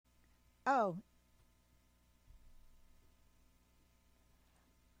Oh,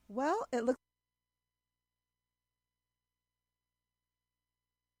 well, it looks.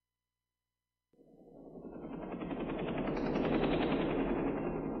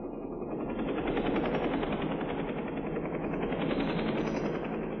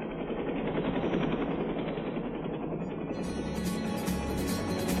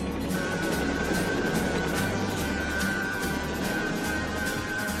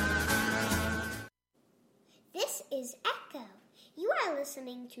 This is Echo. You are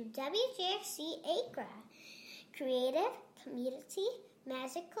listening to WJXC Acra, Creative Community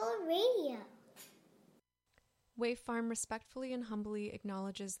Magical Radio. Wave Farm respectfully and humbly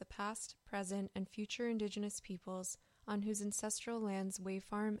acknowledges the past, present, and future Indigenous peoples on whose ancestral lands Wave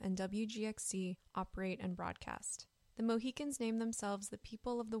Farm and WGXC operate and broadcast. The Mohicans name themselves the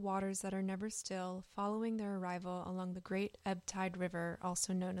people of the waters that are never still, following their arrival along the Great Ebb Tide River,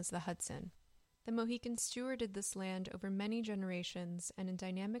 also known as the Hudson. The Mohicans stewarded this land over many generations and in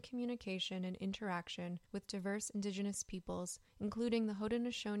dynamic communication and interaction with diverse Indigenous peoples, including the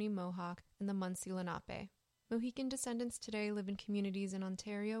Haudenosaunee Mohawk and the Munsee Lenape. Mohican descendants today live in communities in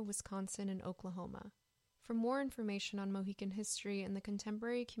Ontario, Wisconsin, and Oklahoma. For more information on Mohican history and the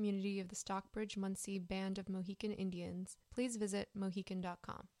contemporary community of the Stockbridge-Munsee Band of Mohican Indians, please visit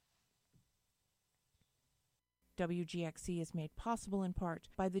mohican.com. WGXC is made possible in part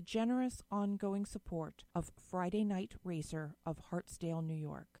by the generous ongoing support of Friday Night Racer of Hartsdale, New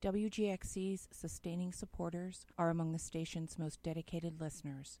York. WGXC's sustaining supporters are among the station's most dedicated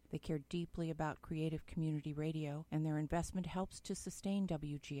listeners. They care deeply about creative community radio, and their investment helps to sustain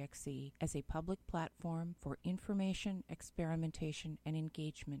WGXC as a public platform for information, experimentation, and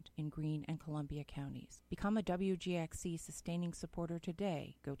engagement in Greene and Columbia counties. Become a WGXC sustaining supporter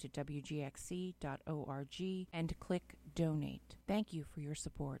today. Go to wgxc.org and click Donate. Thank you for your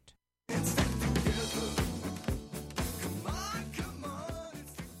support.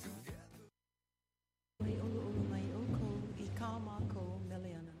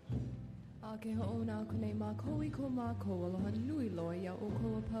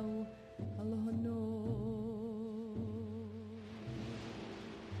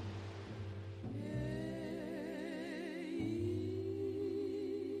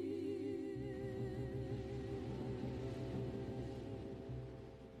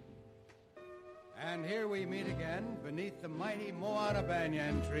 And here we meet again beneath the mighty Moana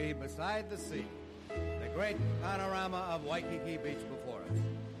banyan tree beside the sea. The great panorama of Waikiki Beach before us.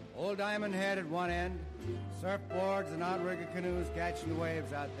 Old Diamond Head at one end, surfboards and outrigger canoes catching the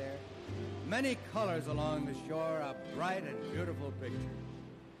waves out there. Many colors along the shore, a bright and beautiful picture.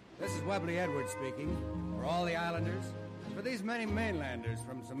 This is Webley Edwards speaking for all the islanders, for these many mainlanders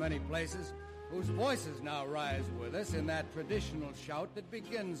from so many places whose voices now rise with us in that traditional shout that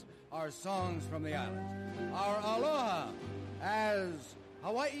begins our songs from the islands. Our aloha as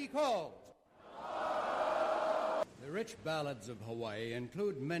Hawaii calls. The rich ballads of Hawaii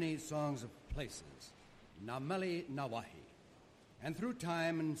include many songs of places, Nameli Nawahi. And through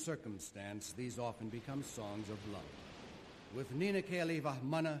time and circumstance, these often become songs of love. With Nina Keali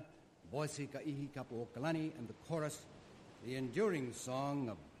Vahmana, Boise Ka'ihi Kapuokalani, and the chorus, the enduring song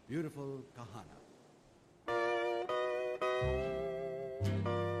of beautiful Kahana.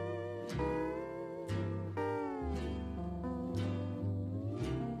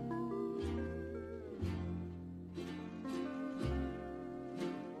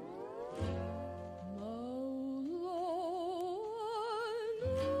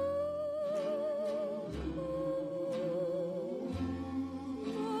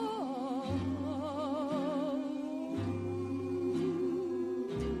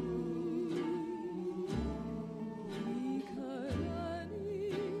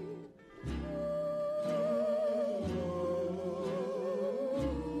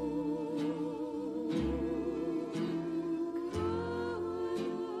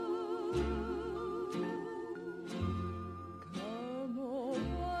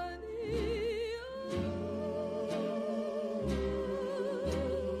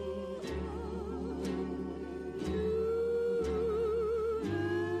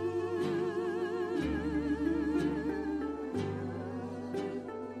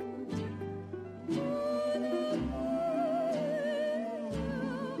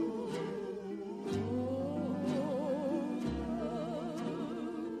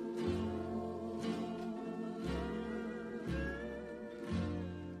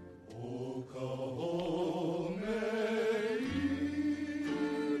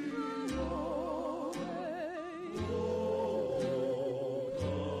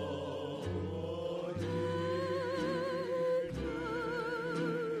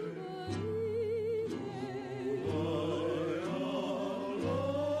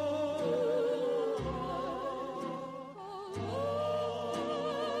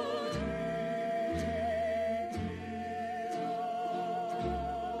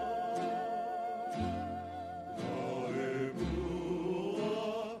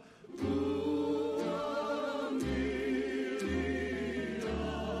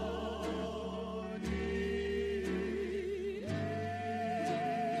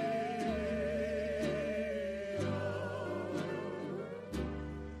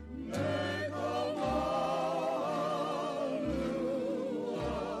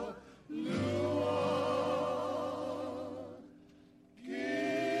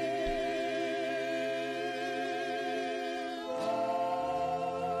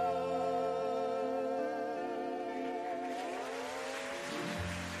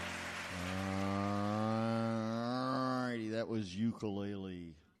 was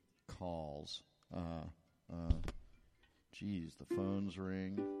Ukulele Calls. Geez, the phones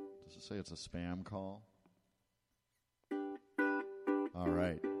ring. Does it say it's a spam call? All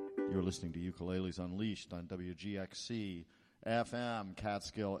right. You're listening to Ukuleles Unleashed on WGXC FM,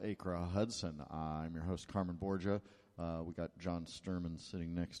 Catskill, Acra, Hudson. I'm your host, Carmen Borgia. We got John Sturman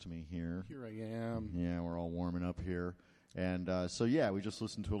sitting next to me here. Here I am. Yeah, we're all warming up here. And we just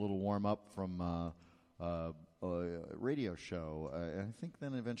listened to a little warm-up from a radio show. I think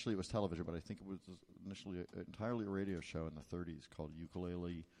then eventually it was television, but I think it was initially entirely a radio show in the 30s called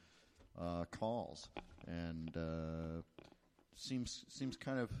Ukulele Calls. And seems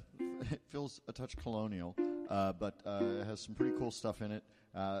kind of, it feels a touch colonial, but it has some pretty cool stuff in it.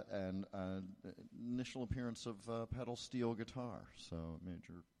 And initial appearance of pedal steel guitar. So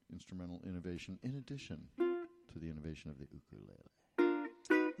major instrumental innovation in addition to the innovation of the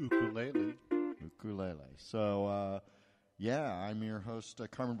ukulele. Ukulele. So, I'm your host,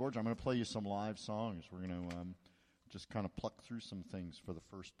 Carmen Borgia. I'm going to play you some live songs. We're going to just kind of pluck through some things for the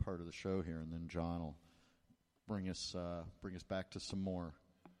first part of the show here, and then John will bring us back to some more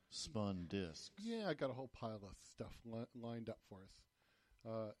spun discs. Yeah, I got a whole pile of stuff lined up for us.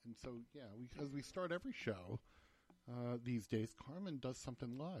 And so, as we start every show these days, Carmen does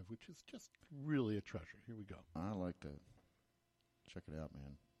something live, which is just really a treasure. Here we go. I like to check it out,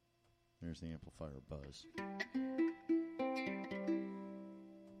 man. There's the amplifier buzz.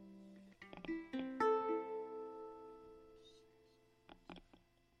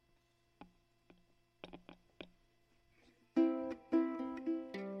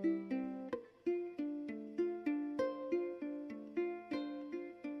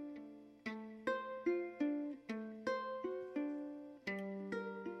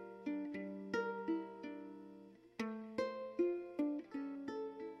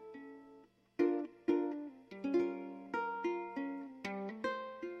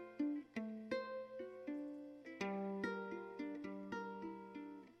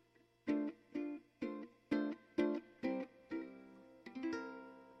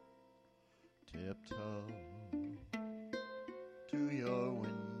 Tiptoe to your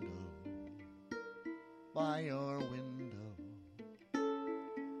window, by your window,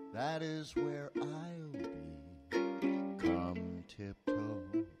 that is where I'll be. Come tiptoe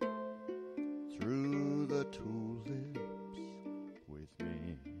through the tulips with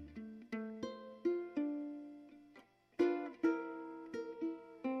me.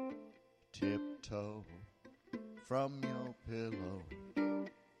 Tiptoe from your pillow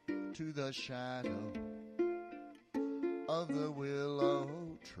to the shadow of the willow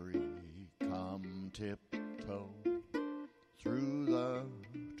tree. Come tiptoe through the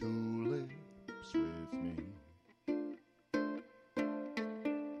tulips with me.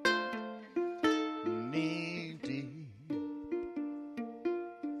 Knee deep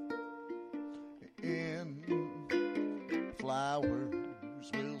in flowers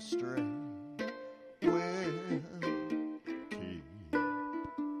will stray.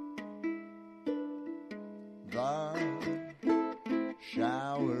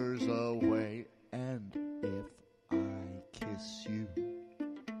 Showers away, and if I kiss you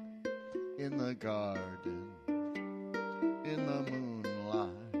in the garden, in the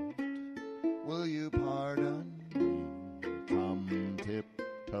moonlight, will you pardon me? Come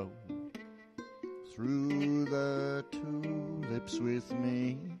tiptoe through the tulips with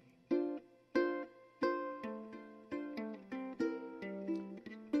me.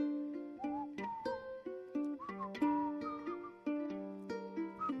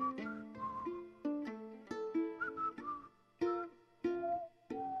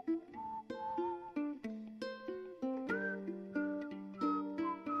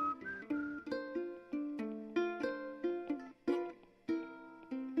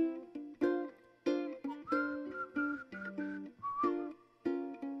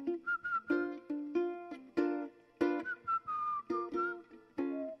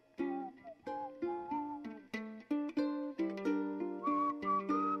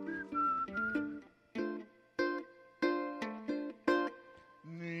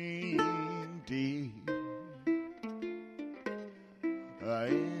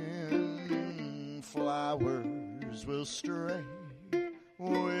 In flowers will stray,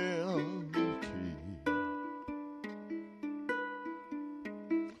 will keep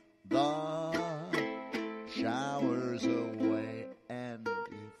the showers away, and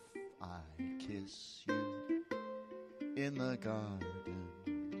if I kiss you in the garden,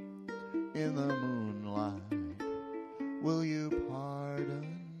 in the moonlight, will you pardon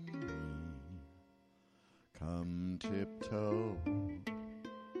me? Come tiptoe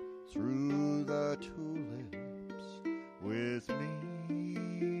through the tulips with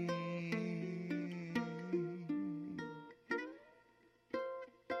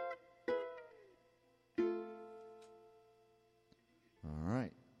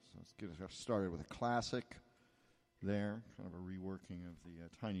let's get us started with a classic there, kind of a reworking of the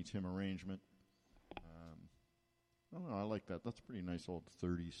Tiny Tim arrangement. I don't know, I like that. That's a pretty nice old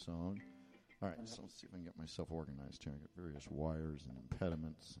 30s song. All right, so let's see if I can get myself organized here. I got various wires and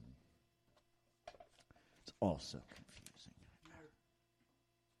impediments. And it's all so confusing.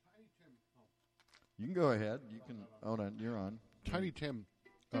 You can go ahead. You can. Hold on, you're on. Tiny Tim,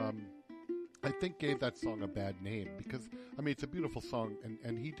 I think gave that song a bad name because, I mean, it's a beautiful song,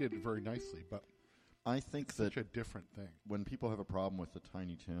 and he did it very nicely, but I think it's that such a different thing. when people have a problem with the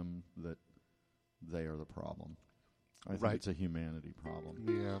Tiny Tim, that they are the problem. I think Right. it's a humanity problem.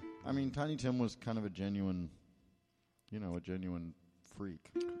 Yeah. I mean, Tiny Tim was kind of a genuine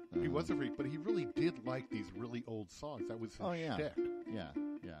freak. He was a freak, but he really did like these really old songs. That was his shtick. Yeah.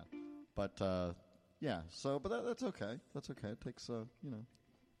 But, but that's okay. That's okay. It takes,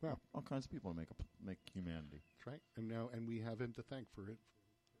 Yeah. all kinds of people to make humanity. That's right. And we have him to thank for it.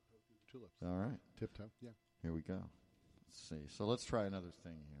 Tulips. All right. Tiptoe, yeah. Here we go. Let's see. So let's try another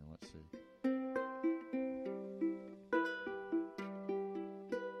thing here. Let's see.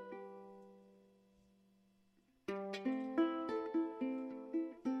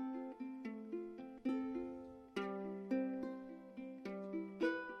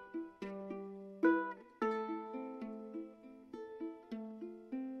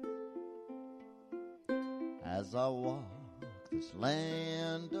 As I walk this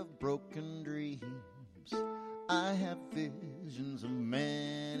land of broken dreams, I have visions of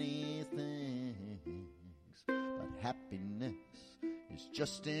many things, but happiness is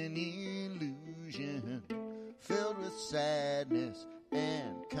just an illusion filled with sadness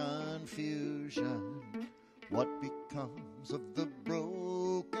and confusion. What becomes of the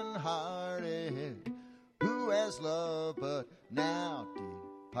broken-hearted who has loved but now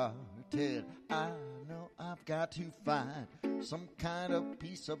departed? I know I've got to find some kind of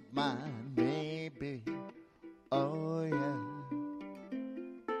peace of mind, maybe. Oh, yeah.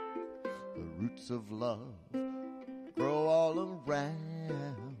 The roots of love grow all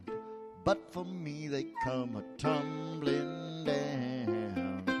around, but for me they come a-tumbling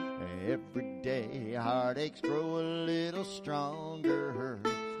down. Every day heartaches grow a little stronger.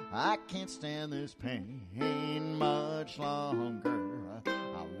 I can't stand this pain much longer.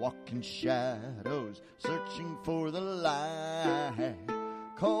 I walk in shadows, searching for the light.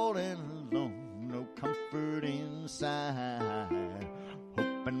 Cold and alone, no comfort inside.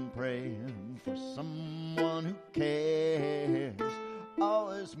 Hoping, praying for someone who cares.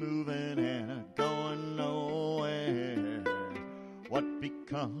 Always moving and going nowhere. What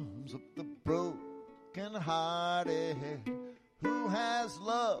becomes of the broken-hearted who has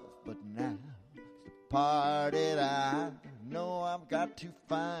love but now is departed? I know I've got to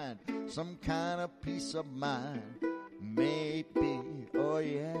find some kind of peace of mind, maybe. Oh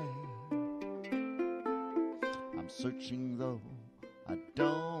yeah, I'm searching though I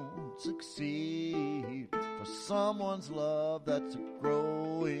don't succeed for someone's love that's a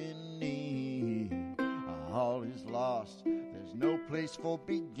growing need. All is lost, there's no place for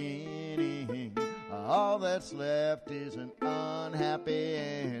beginning. All that's left is an unhappy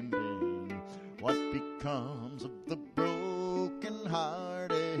ending. What becomes of the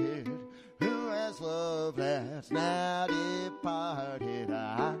broken-hearted who has love that's now departed?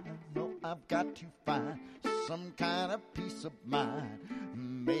 I know I've got to find some kind of peace of mind,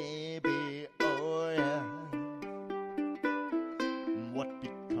 maybe. Oh yeah. What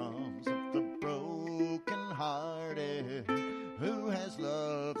becomes of the broken-hearted who has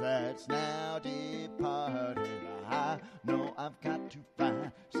love that's now departed? I know I've got to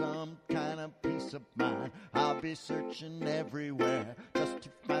find some kind of peace of mind. I'll be searching everywhere just to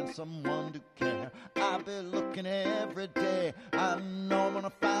find someone to care. I'll be looking every day. I know I'm gonna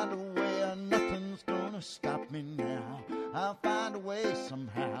find a way, and nothing's gonna stop me now. I'll find a way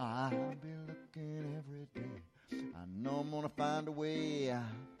somehow. I'll be looking every day. I know I'm gonna find a way. I'll be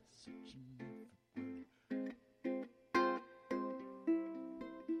searching everywhere.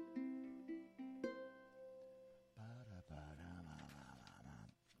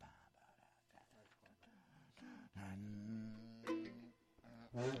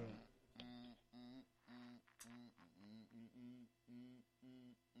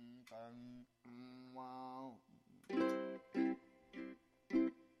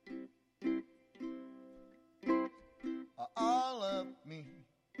 All of me,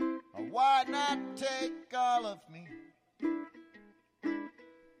 why not take all of me?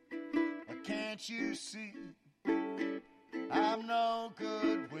 Can't you see I'm no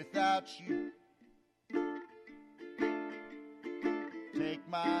good without you? Take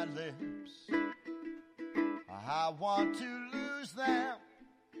my lips, I want to lose them.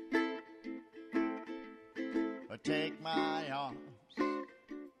 take my arms.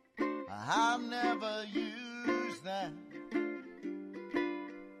 I'll never use them.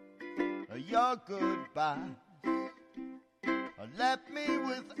 Your goodbyes left me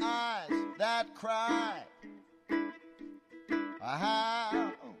with eyes that cry.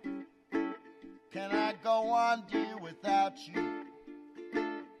 How can I go on, dear, without you?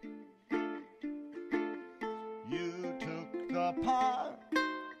 You took the part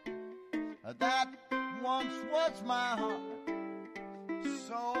that once was my heart.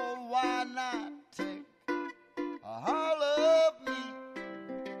 So why not take all of me?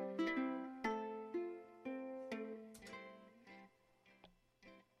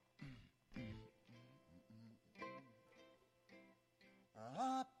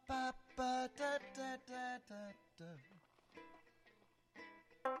 Da.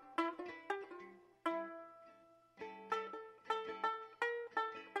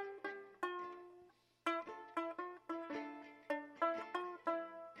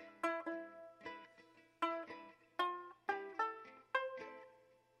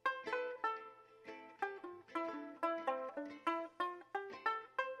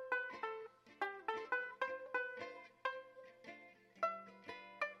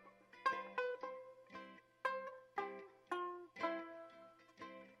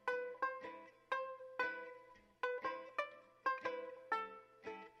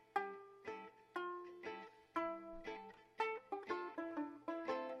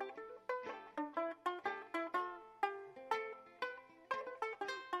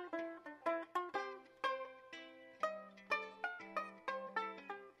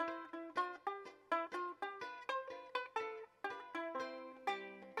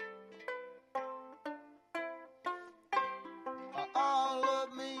 All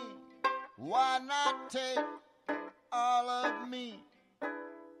of me, why not take all of me?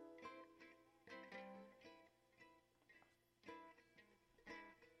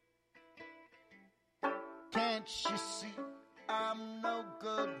 Can't you see I'm no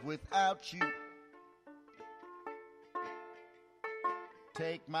good without you?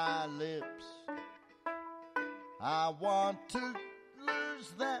 Take my lips, I want to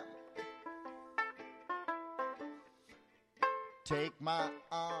lose them. Take my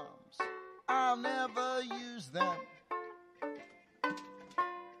arms, I'll never use them.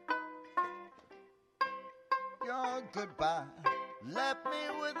 Your goodbye left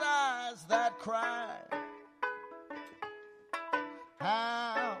me with eyes that cry.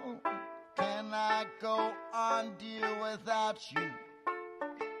 How can I go on, dear, without you?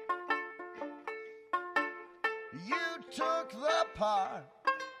 You took the part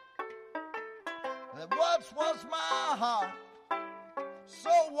that once was my heart. So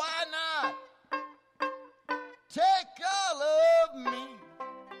why not take all of me?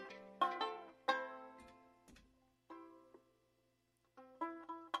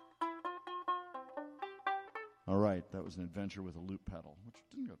 All right, that was an adventure with a loop pedal, which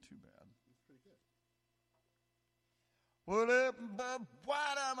didn't go too bad. It's pretty good.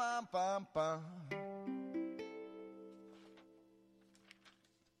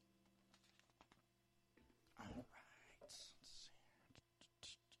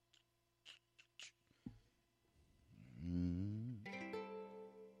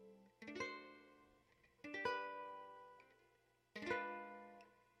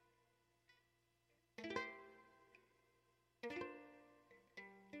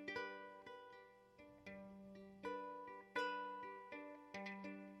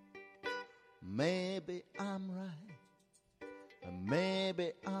 Maybe I'm right, and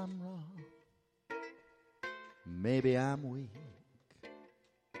maybe I'm wrong. Maybe I'm weak,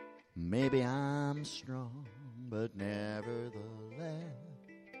 maybe I'm strong, but nevertheless,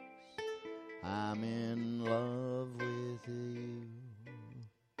 I'm in love with you.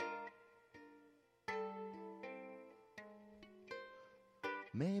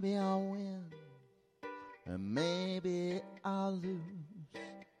 Maybe I'll win, and maybe I'll lose.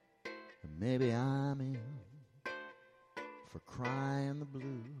 Maybe I'm in for crying the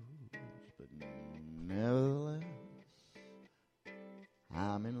blues, but nevertheless,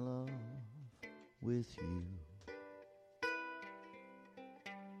 I'm in love with you.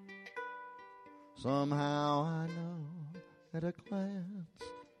 Somehow I know at a glance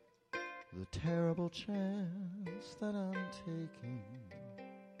the terrible chance that I'm taking.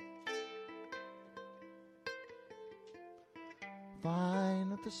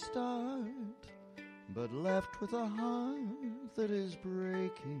 Fine at the start, but left with a heart that is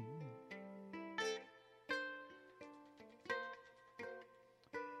breaking.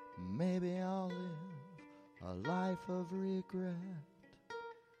 Maybe I'll live a life of regret.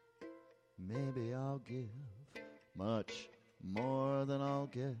 Maybe I'll give much more than I'll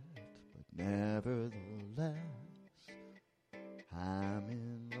get, but nevertheless, I'm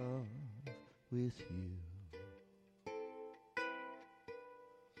in love with you.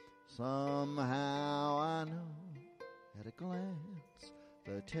 Somehow I know at a glance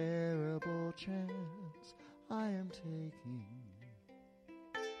the terrible chance I am taking.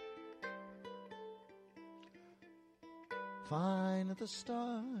 Fine at the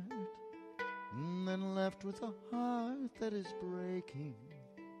start, and then left with a heart that is breaking.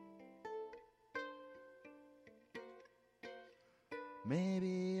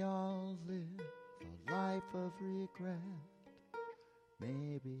 Maybe I'll live a life of regret.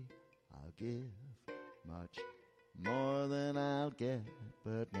 Maybe I'll give much more than I'll get,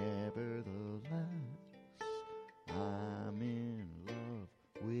 but nevertheless, I'm in love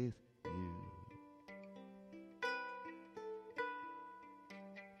with you.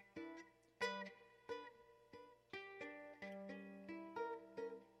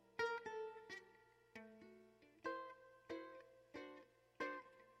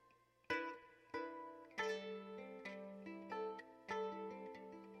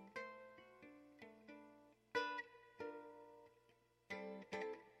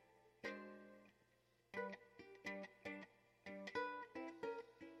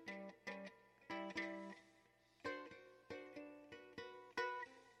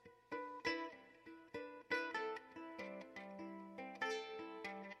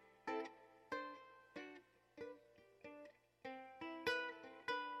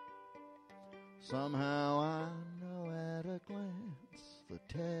 Somehow I know at a glance the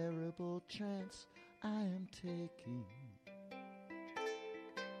terrible chance I am taking.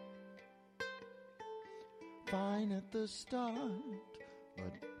 Fine at the start,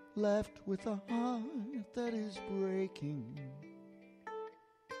 but left with a heart that is breaking.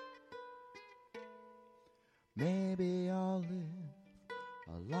 Maybe I'll live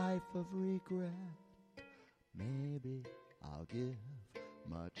a life of regret. Maybe I'll give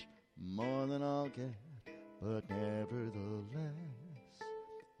much more than I'll get, but nevertheless,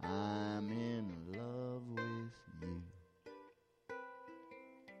 I'm in love with you.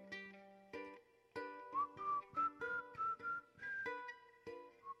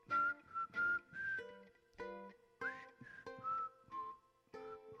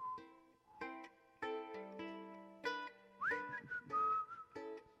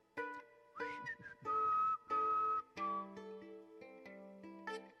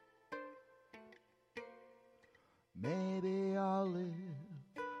 Maybe I'll live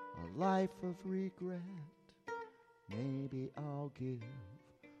a life of regret. Maybe I'll give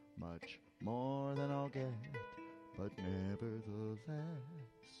much more than I'll get, but nevertheless,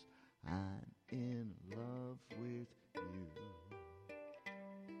 I'm in love with you.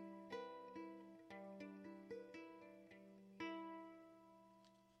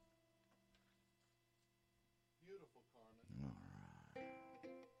 Beautiful, Carmen. All right.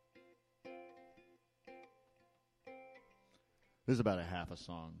 There's about a half a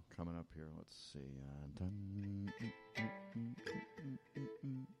song coming up here. Let's see.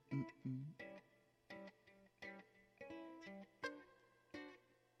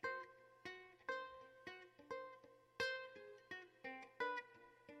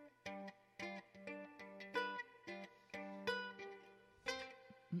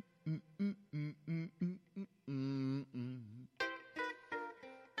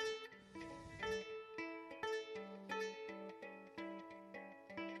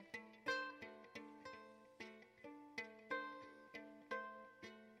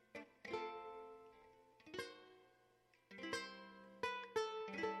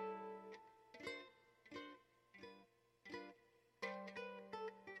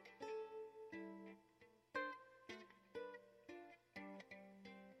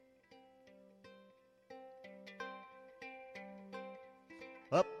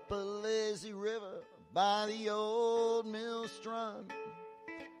 Up a lazy river by the old mill strung.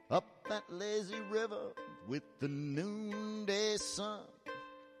 Up that lazy river with the noonday sun.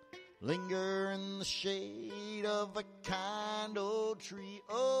 Linger in the shade of a kind old tree.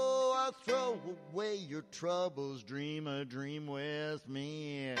 Oh, I'll throw away your troubles. Dream a dream with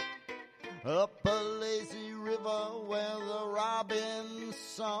me. Up a lazy river where the robin's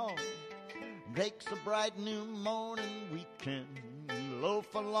song breaks a bright new morning. We can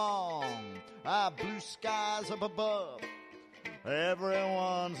loaf along. Blue skies up above.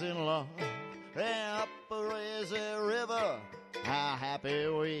 Everyone's in love. And up a lazy river, how happy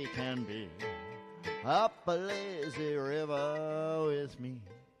we can be. Up a lazy river with me.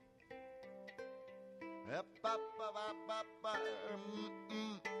 Up, up, up, up, up, up,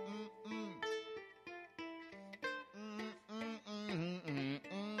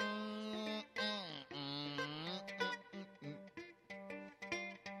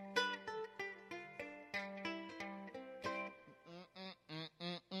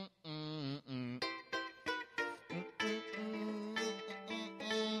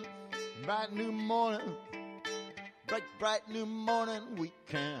 bright new morning, bright new morning, we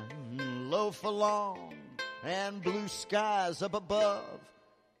can loaf along, and blue skies up above,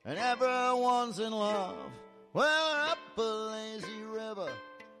 and everyone's in love. Well, up a lazy river,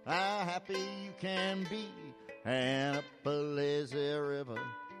 how happy you can be, and up a lazy river,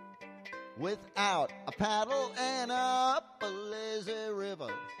 without a paddle, and up a lazy river,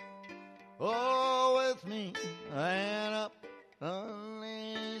 oh, with me, and up a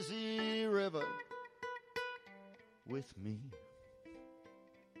lazy river, with me.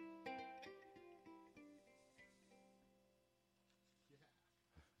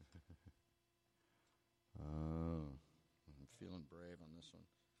 I'm feeling brave on this one.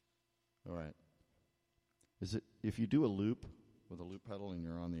 All right. Is it, if you do a loop with a loop pedal and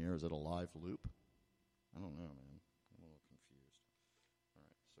you're on the air, is it a live loop? I don't know, man. I'm a little confused. All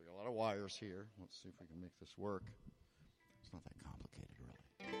right. So we got a lot of wires here. Let's see if we can make this work. It's not that complicated, really.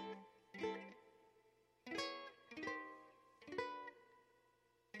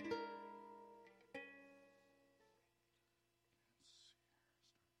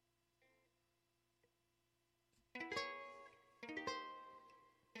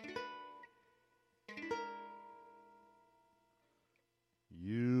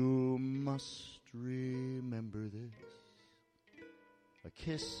 You must remember this. A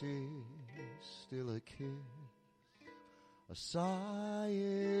kiss is still a kiss. A sigh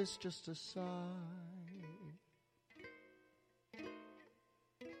is just a sigh.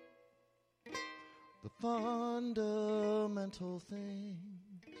 The fundamental things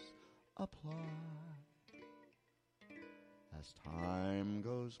apply as time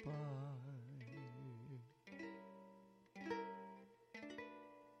goes by.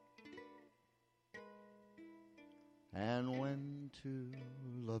 And when two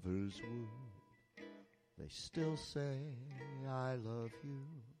lovers woo, they still say, I love you.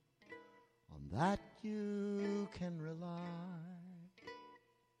 On that you can rely.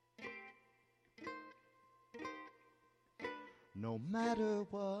 No matter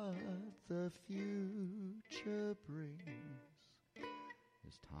what the future brings,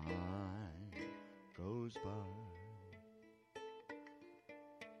 as time goes by.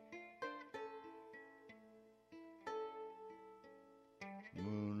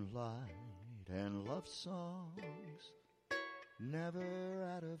 Moonlight and love songs, never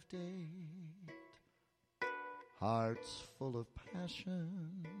out of date. Hearts full of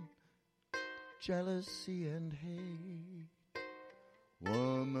passion, jealousy and hate.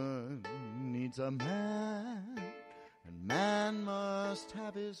 Woman needs a man, and man must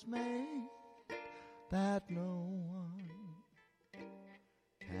have his mate, that no one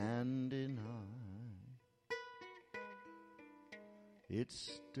can deny.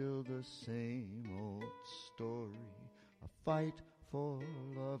 It's still the same old story, a fight for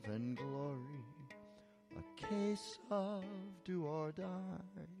love and glory, a case of do or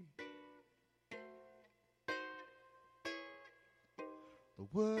die. The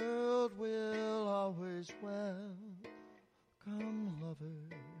world will always welcome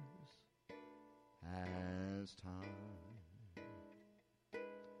lovers as time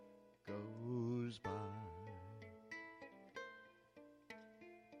goes by.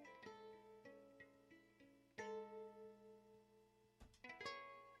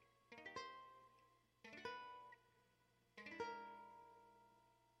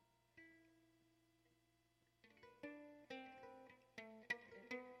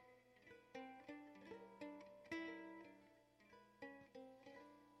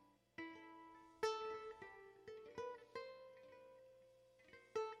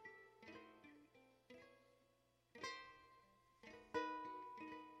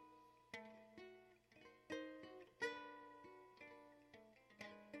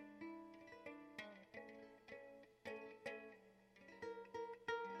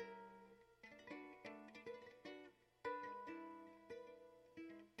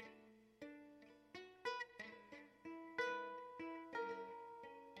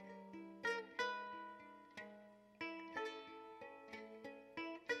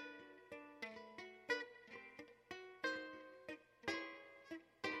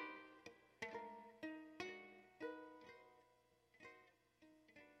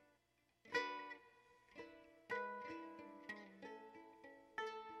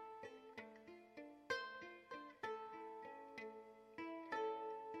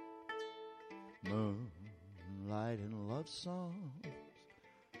 Moonlight and love songs,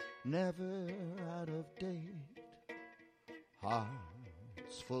 never out of date.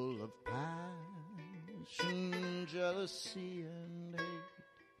 Hearts full of passion, jealousy and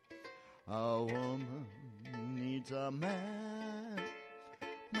hate. A woman needs a man,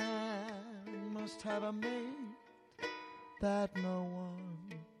 man just have a mate that no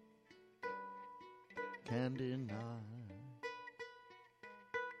one can deny.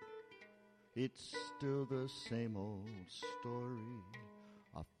 It's still the same old story,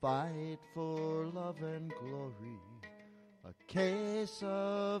 a fight for love and glory, a case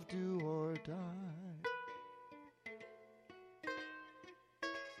of do or die.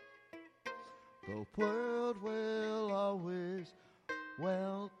 The world will always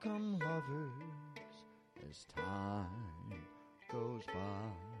welcome lovers as time goes by.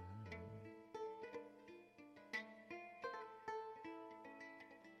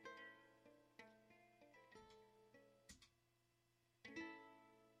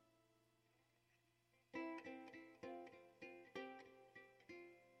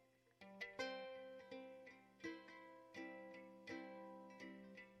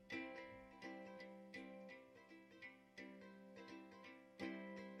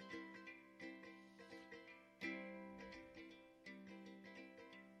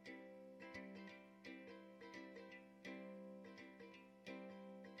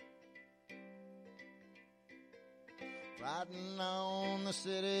 Riding on the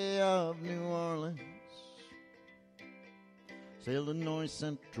city of New Orleans, sailed the North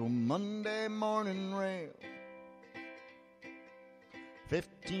Central Monday morning rail.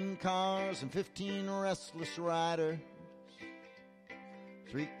 15 cars and 15 restless riders,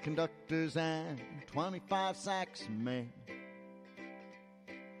 3 conductors and 25 sacks of mail.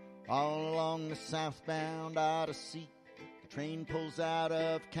 All along the southbound Odyssey, the train pulls out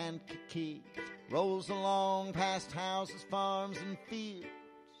of Kankakee, rolls along past houses, farms, and fields,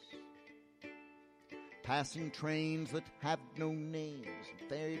 passing trains that have no names, and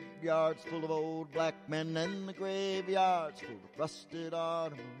ferry yards full of old black men, and the graveyards full of rusted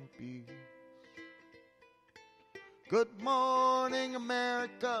automobiles. Good morning,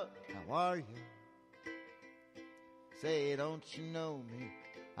 America, how are you? Say, don't you know me?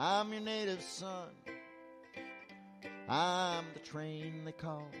 I'm your native son. I'm the train they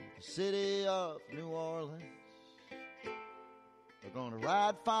call the city of New Orleans. We're gonna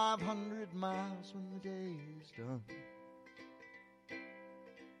ride 500 miles when the day is done.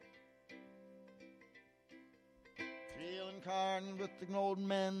 Feeling carton with the old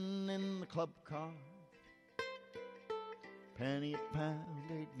men in the club car. Penny a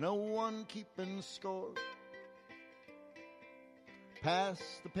pound, ain't no one keeping score. Pass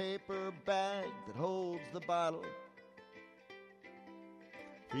the paper bag that holds the bottle.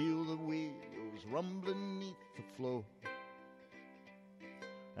 Feel the wheels rumbling neath the floor.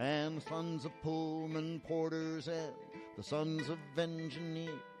 And the sons of Pullman porters and the sons of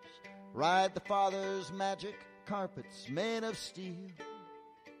engineers ride the father's magic carpets made of steel.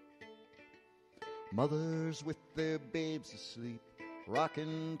 Mothers with their babes asleep,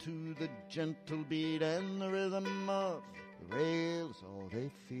 rocking to the gentle beat, and the rhythm of the rail is all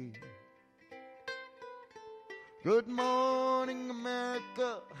they feel. Good morning,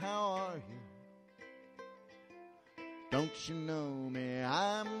 America, how are you? Don't you know me?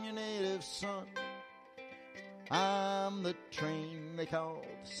 I'm your native son. I'm the train they call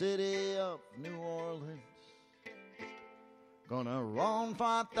the city of New Orleans. Gonna run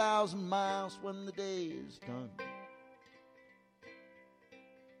 5,000 miles when the day is done.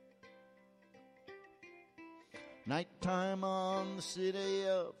 Nighttime on the city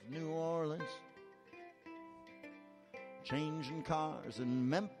of New Orleans, changing cars in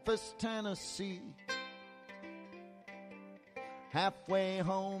Memphis, Tennessee. Halfway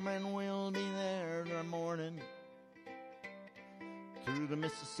home and we'll be there in the morning. Through the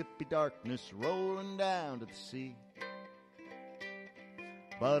Mississippi darkness, rolling down to the sea.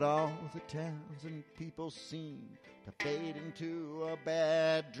 But all the towns and people seem to fade into a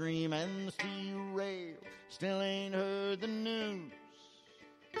bad dream, and the steel rail still ain't heard the news.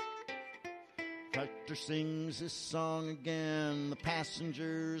 Conductor sings this song again. The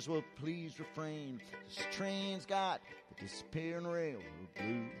passengers will please refrain. This train's got the disappearing railroad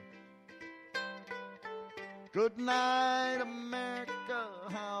blues. Good night, America,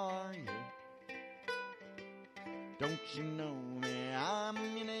 how are you? Don't you know me? I'm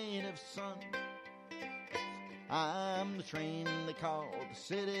your native son. I'm the train they call the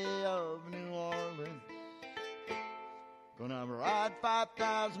city of New Orleans. Gonna ride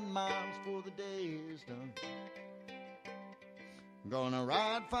 5,000 miles before the day is done. Gonna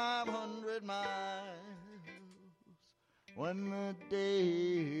ride 500 miles when the day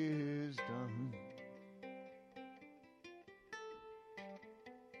is done.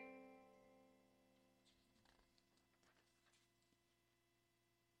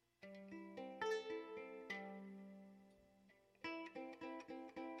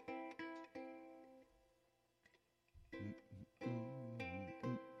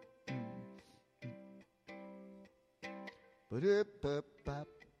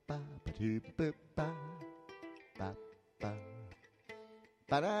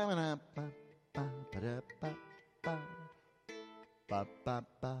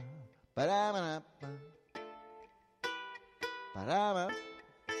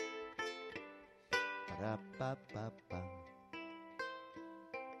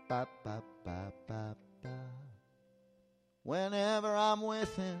 Whenever I'm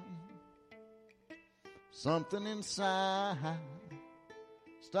with him, something inside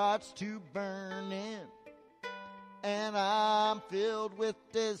starts to burn in, and I'm filled with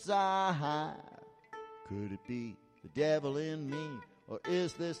desire. Could it be the devil in me, or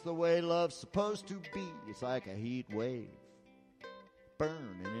is this the way love's supposed to be? It's like a heat wave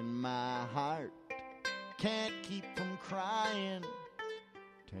burning in my heart. Can't keep from crying,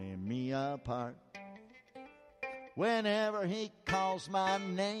 tearing me apart. Whenever he calls my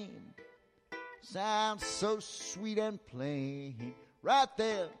name, sounds so sweet and plain. Right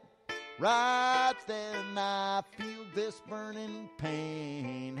there, and I feel this burning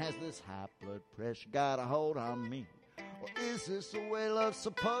pain. Has this high blood pressure got a hold on me? Or is this the way love's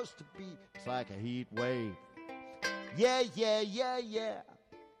supposed to be? It's like a heat wave. Yeah, yeah, yeah, yeah.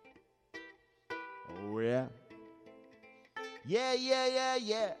 Oh, yeah. Yeah, yeah, yeah,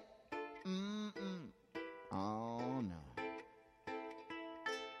 yeah. Mm-mm. Oh, no.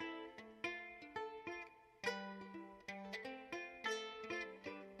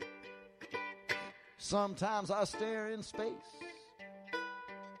 Sometimes I stare in space,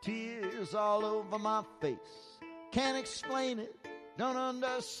 tears all over my face. Can't explain it, don't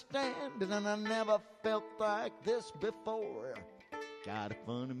understand it, and I never felt like this before. Got a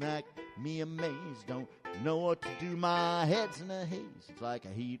funny Mac, me amazed, don't know what to do, my head's in a haze. It's like a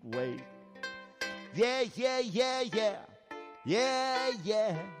heat wave. Yeah, yeah, yeah, yeah. Yeah,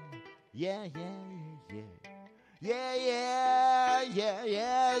 yeah. Yeah, yeah, yeah. Yeah, yeah, yeah,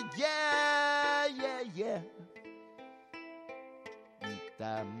 yeah, yeah, yeah, yeah.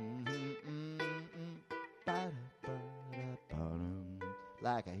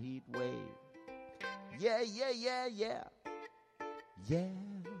 Like a heat wave. Yeah, yeah, yeah, yeah. Yeah,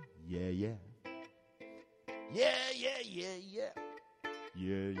 yeah, yeah. Yeah, yeah, yeah, yeah.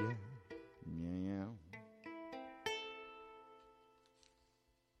 Yeah, yeah. Yeah, yeah.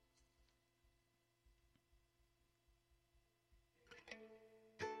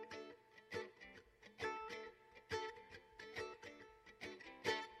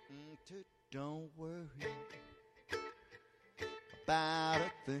 Don't worry about a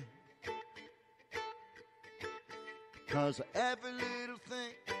thing, 'cause every little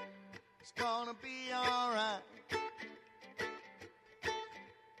thing is gonna be alright.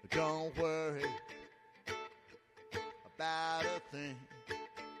 Don't worry about a thing,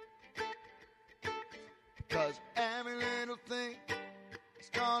 because every little thing is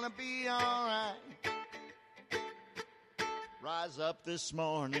gonna be alright. Rise up this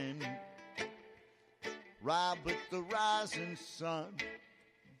morning, ride with the rising sun.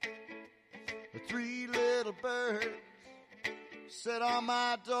 The three little birds sit on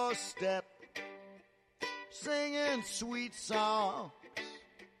my doorstep, singing sweet songs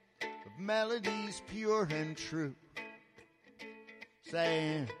of melodies pure and true,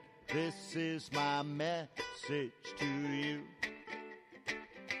 saying, this is my message to you.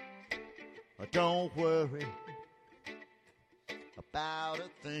 Don't worry about a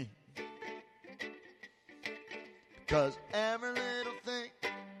thing, 'cause every little thing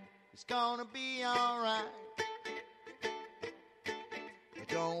is gonna be alright.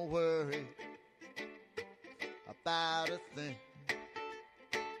 Don't worry about a thing,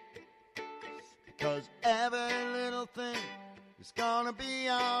 because every little thing is gonna be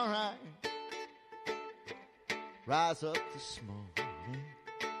alright. Rise up this morning,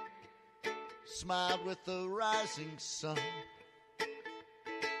 smile with the rising sun.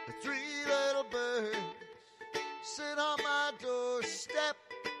 The three little birds sit on my doorstep,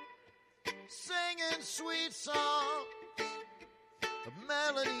 singing sweet songs of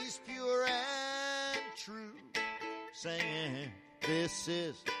melodies pure and true, saying, this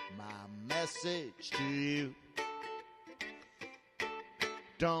is my message to you.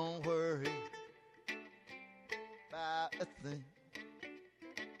 Don't worry about a thing,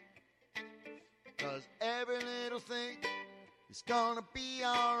 'cause every little thing is gonna be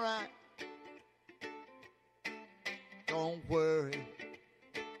alright. Don't worry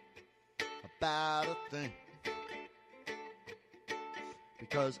about a thing,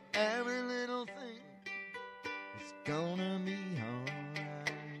 because every little thing is gonna be alright.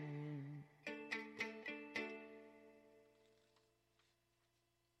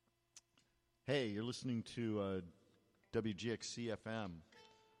 Hey, you're listening to WGXC FM,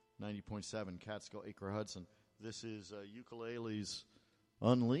 90.7, Catskill, Acre, Hudson. This is Ukuleles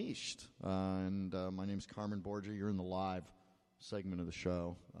Unleashed, and my name's Carmen Borgia. You're in the live segment of the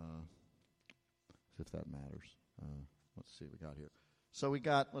show, if that matters. Let's see what we got here. So we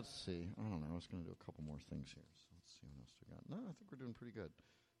got, let's see, I don't know, I was going to do a couple more things here. So let's see what else we got. No, I think we're doing pretty good.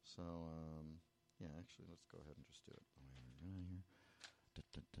 So, yeah, actually, let's go ahead and just do it. Da,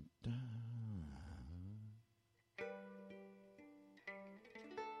 da, da, da.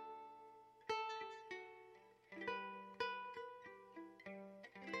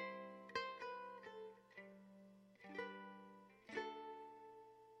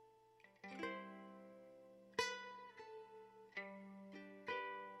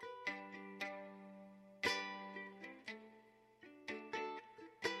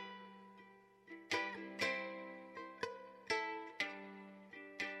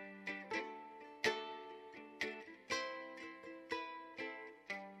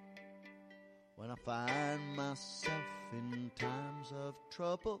 When I find myself in times of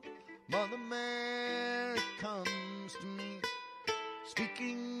trouble, Mother Mary comes to me,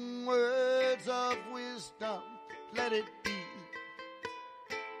 speaking words of wisdom, let it be.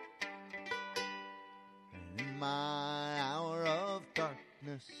 And in my hour of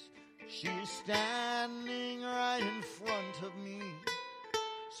darkness, she is standing right in front of me,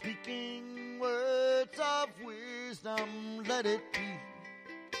 speaking words of wisdom, let it be.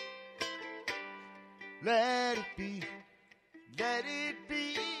 Let it be, let it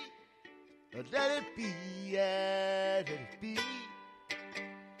be, let it be, yeah, let it be.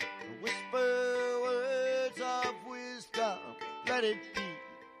 Whisper words of wisdom, let it be.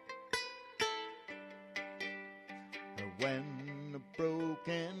 When the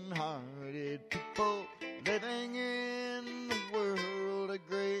broken-hearted people living in the world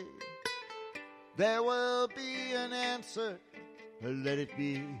agree, there will be an answer, let it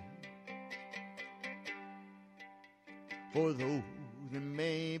be. For though they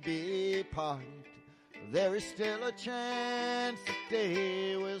may be parted, there is still a chance that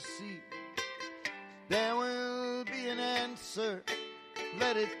they will see. There will be an answer,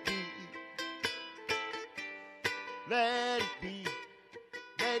 let it be. Let it be,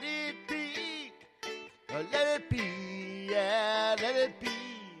 let it be, let it be, yeah, let it be.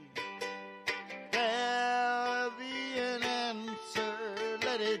 There'll be an answer,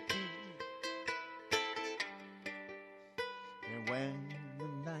 let it be. When the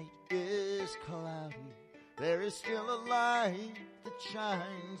night is cloudy, there is still a light that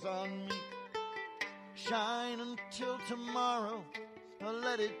shines on me. Shine until tomorrow,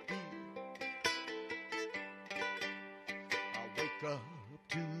 let it be. I'll wake up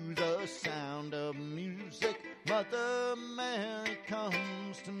to the sound of music. Mother Mary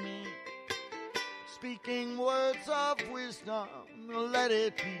comes to me, speaking words of wisdom, let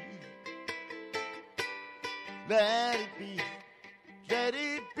it be. Let it be. Let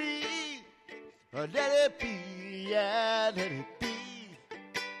it be, let it be, yeah, let it be.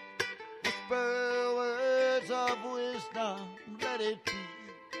 Whisper words of wisdom, let it be.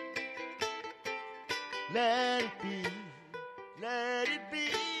 Let it be, let it be,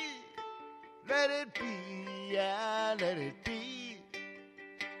 let it be, yeah, let it be.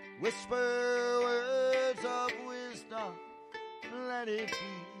 Whisper words of wisdom, let it be.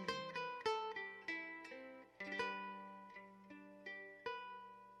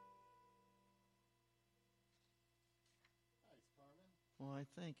 Why,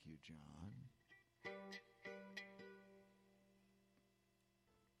 thank you, John.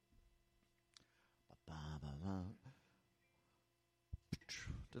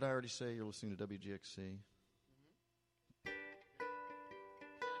 Did I already say you're listening to WGXC?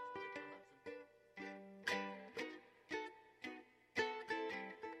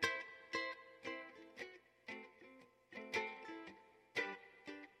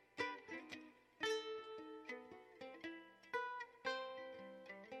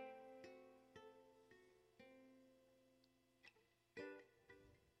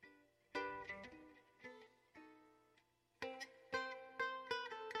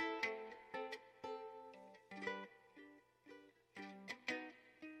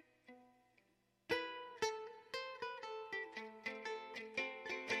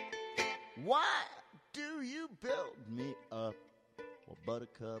 Why do you build me up? Well,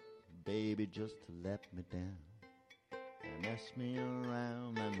 buttercup, baby, just to let me down and mess me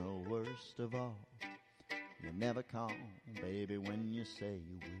around, and the worst of all, you never call, baby, when you say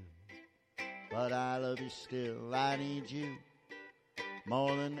you will. But I love you still, I need you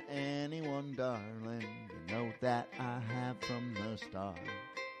more than anyone, darling. You know that I have from the start.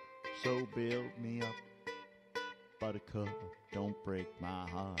 So build me up buttercup, don't break my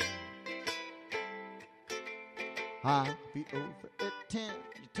heart. I'll be over at 10.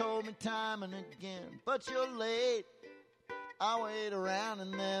 You told me time and again, but you're late. I wait around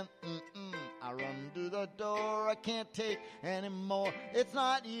and then I run to the door. I can't take anymore. It's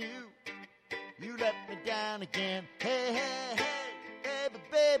not you. You let me down again. Hey, hey, hey, baby,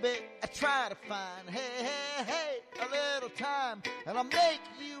 baby. I try to find, hey, hey, hey, a little time, and I'll make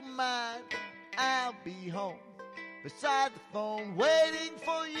you mine. I'll be home beside the phone waiting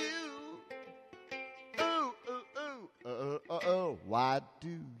for you. Ooh, ooh, ooh, why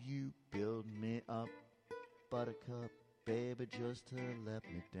do you build me up, buttercup, baby, just to let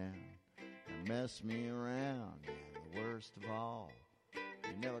me down and mess me around? And the worst of all,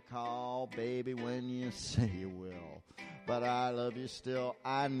 you never call, baby, when you say you will. But I love you still,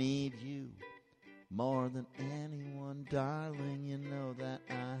 I need you more than anyone, darling. You know that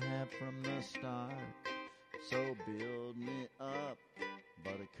I have from the start. So build me up,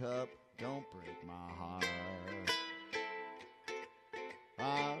 buttercup, don't break my heart.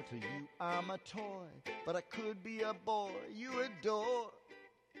 Ah, to you I'm a toy, but I could be a boy you adore.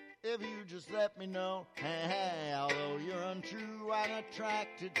 If you just let me know, hey, hey, although you're untrue, I'm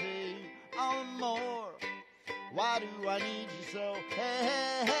attracted to you all the more. Why do I need you so? Hey,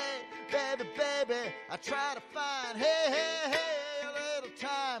 hey, hey, baby, baby, I try to find, hey, hey, hey, a little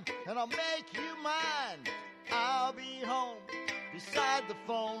time, and I'll make you mine. I'll be home beside the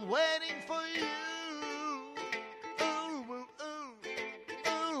phone waiting for you. Ooh, ooh, ooh,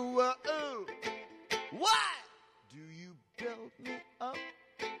 ooh, ooh. Why do you build me up,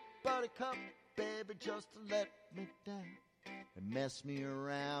 buttercup, baby, just to let me down and mess me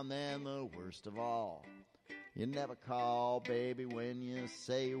around? Then the worst of all, you never call, baby, when you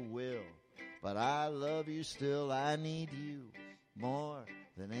say you will. But I love you still, I need you more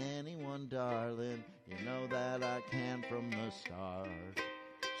than anyone, darling. You know that I can from the start.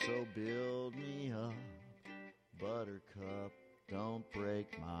 So build me up, buttercup, don't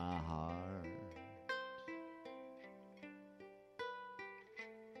break my heart.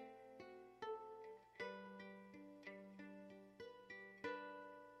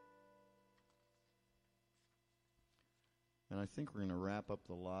 And I think we're going to wrap up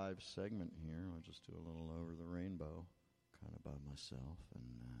the live segment here. I'll just do a little Over the Rainbow, kind of by myself, and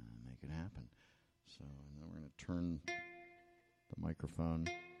make it happen. So, and then we're going to turn the microphone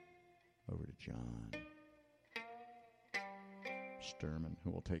over to John Sturman, who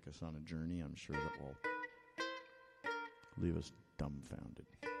will take us on a journey, I'm sure, that will leave us dumbfounded.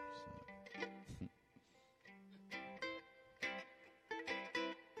 So.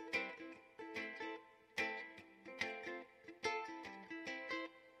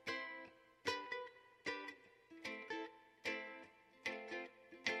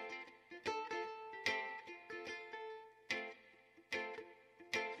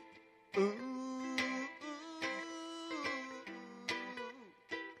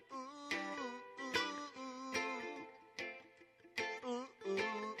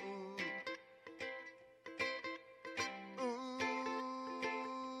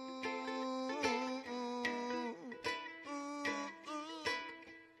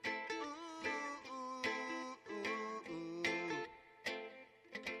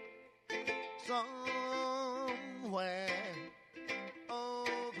 Somewhere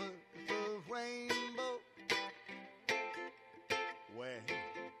over the rainbow, way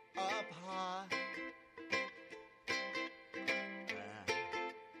up high, and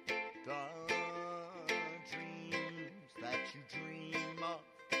the dreams that you dream of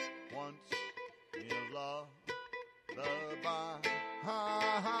once in a lullaby.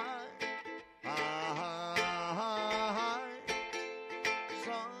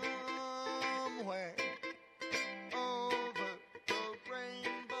 Somewhere over the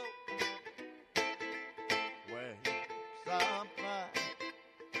rainbow, way up high,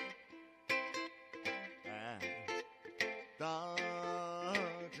 and the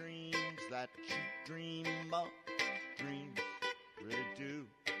dreams that you dream of, dreams really do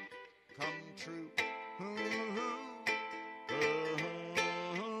come true.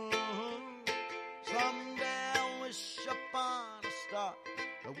 Someday I'll wish upon a star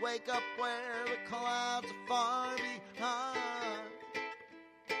to wake up where the clouds are far behind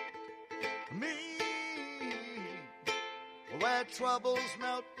me, where troubles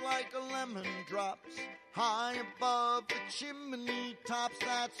melt like lemon drops high above the chimney tops.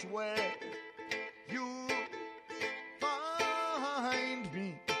 That's where you'll find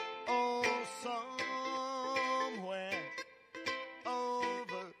me. Oh, somewhere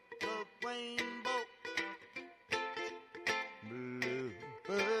over the rainbow,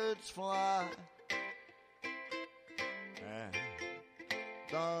 bluebirds fly,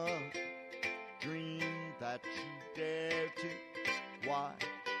 the dream that you dare to. Why,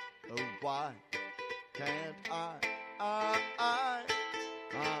 oh why can't I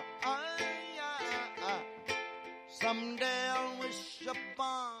someday I'll wish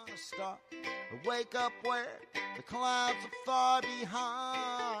upon a star, wake up where the clouds are far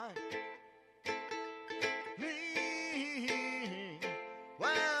behind me,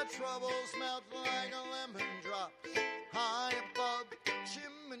 where troubles melt like lemon drops high above the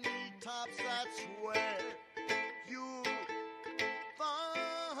chimney tops. That's where you'll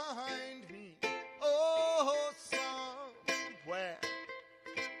find me. Oh, somewhere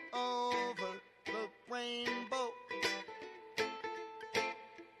over the rainbow,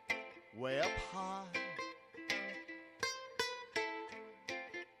 way up high,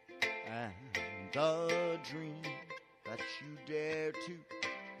 and the dream that you dare to.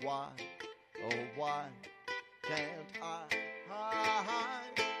 Why, oh why can't I?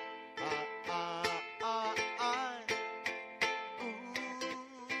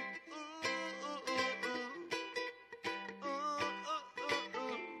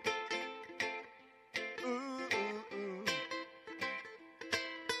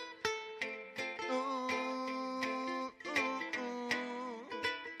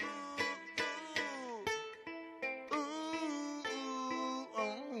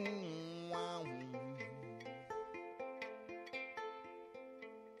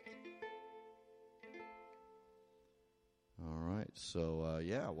 So,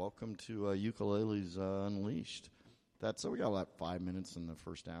 welcome to Ukuleles Unleashed. We got about 5 minutes in the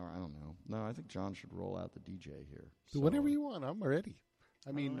first hour. I don't know. No, I think John should roll out the DJ here. Do whatever you want. I'm ready.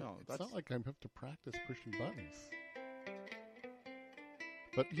 I mean, it's That's not like I have to practice pushing buttons.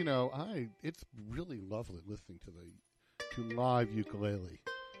 But, it's really lovely listening to live ukulele.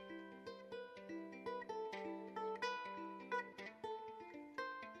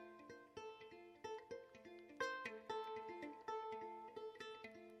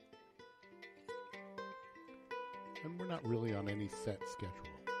 And we're not really on any set schedule.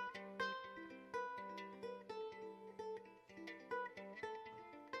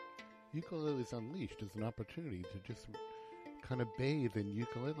 Ukuleles Unleashed is an opportunity to just kind of bathe in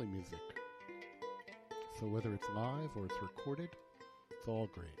ukulele music. So whether it's live or it's recorded, it's all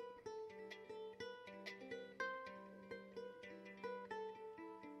great.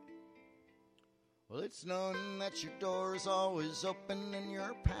 Well, it's known that your door is always open and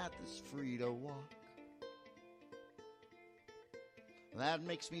your path is free to walk. That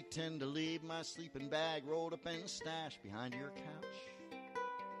makes me tend to leave my sleeping bag rolled up and stashed behind your couch.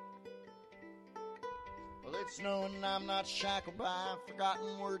 Well, it's known I'm not shackled by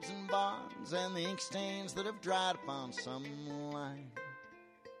forgotten words and bonds and the ink stains that have dried upon some line.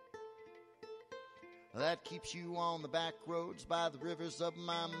 That keeps you on the back roads by the rivers of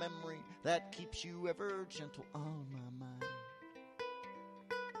my memory. That keeps you ever gentle on my mind.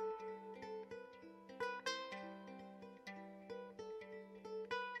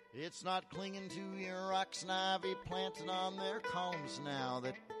 It's not clinging to your rocks and ivy planted on their columns now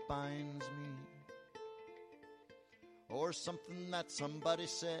that binds me. Or something that somebody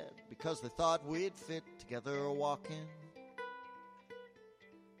said because they thought we'd fit together walking.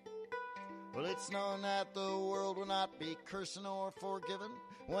 Well, it's known that the world will not be cursing or forgiven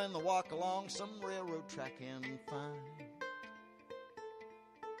when they walk along some railroad track and find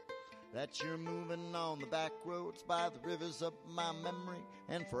that you're moving on the back roads by the rivers of my memory,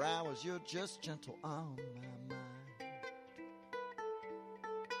 and for hours you're just gentle on my mind.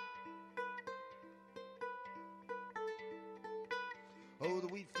 Oh, the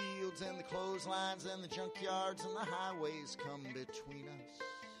wheat fields and the clotheslines and the junkyards and the highways come between us.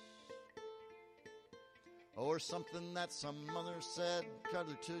 Or something that some mother said, cut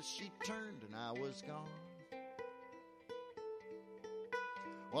her till she turned and I was gone.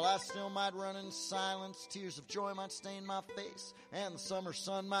 Well, I still might run in silence, tears of joy might stain my face, and the summer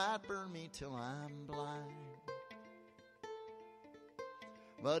sun might burn me till I'm blind.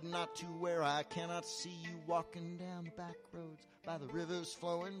 But not to where I cannot see you walking down the back roads by the rivers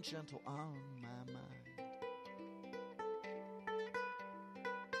flowing gentle on my mind.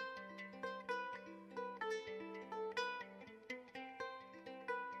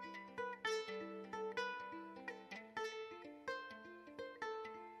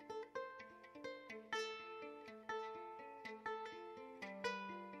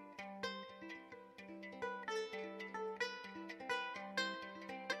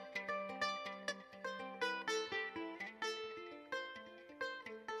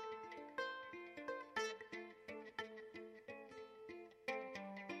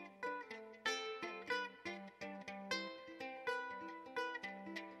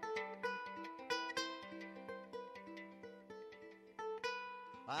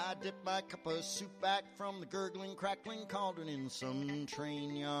 I dipped my cup of soup back from the gurgling, crackling cauldron in some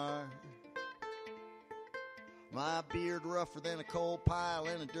train yard. My beard rougher than a coal pile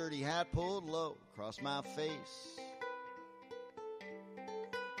and a dirty hat pulled low across my face.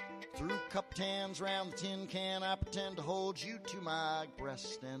 Through cup tans round the tin can, I pretend to hold you to my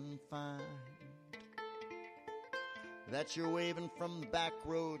breast and find that you're waving from the back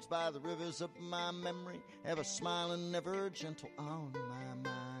roads by the rivers of my memory, ever smiling, never gentle on my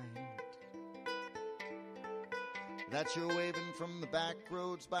mind. That you're waving from the back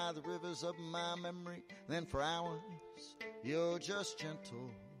roads by the rivers of my memory, then for hours you're just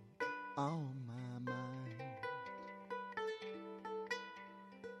gentle on my mind.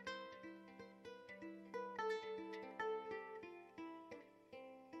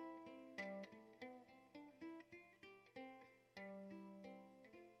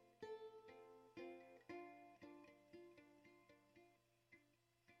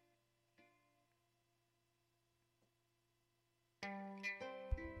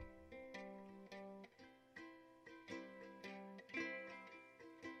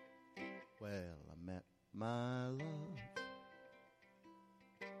 Well, I met my love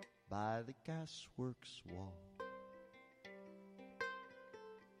by the gasworks wall.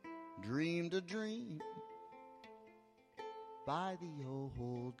 Dreamed a dream by the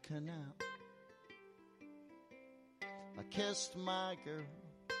old canal. I kissed my girl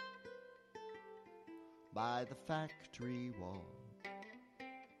by the factory wall.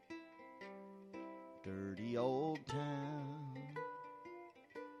 Dirty old town,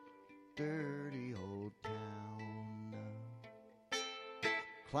 dirty old town now.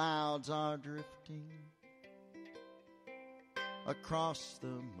 Clouds are drifting across the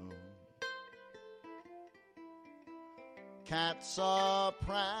moon. Cats are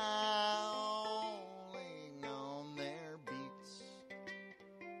prowling on their beats.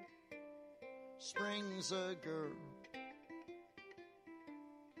 Spring's a girl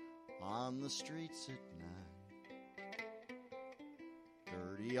on the streets at night.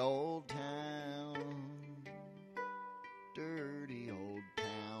 Dirty old town, dirty old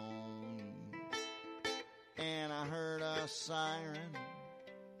town. And I heard a siren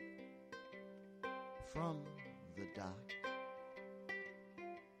from the dock.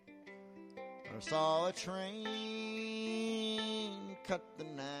 I saw a train cut the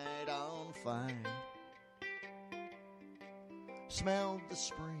night on fire. Smelled the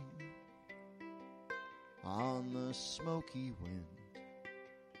spring on the smoky wind.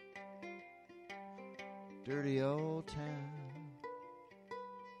 Dirty old town,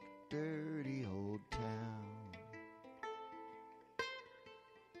 dirty old town.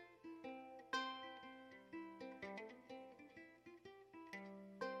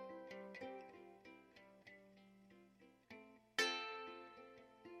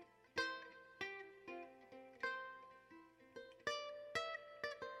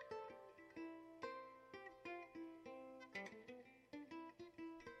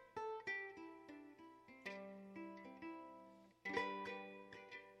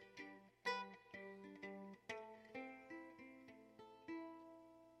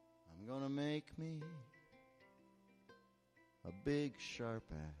 I'm gonna make me a big sharp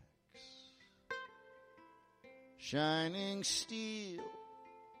axe, shining steel,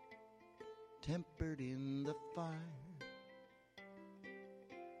 tempered in the fire.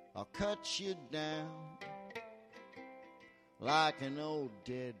 I'll cut you down like an old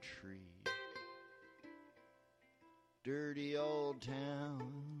dead tree. Dirty old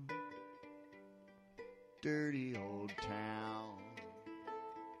town, dirty old town.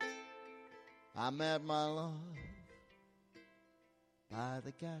 I met my love by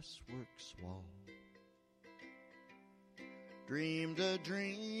the gasworks wall. Dreamed a dream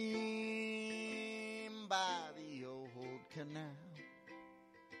by the old canal.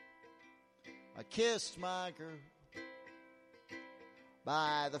 I kissed my girl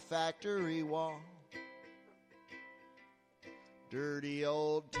by the factory wall. Dirty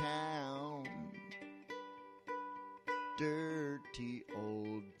old town, dirty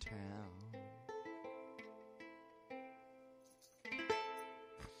old town.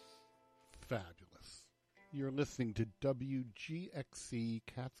 Fabulous. You're listening to WGXC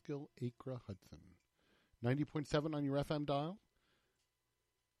Catskill, Acre, Hudson. 90.7 on your FM dial.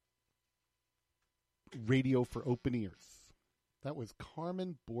 Radio for open ears. That was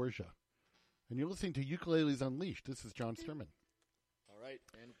Carmen Borgia. And you're listening to Ukuleles Unleashed. This is John Sturman. All right,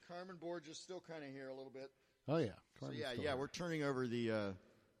 and Carmen Borgia's still kind of here a little bit. Oh, yeah. Carmen's we're turning over the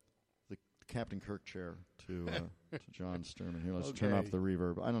Captain Kirk chair to John Sturman. Here, let's turn off the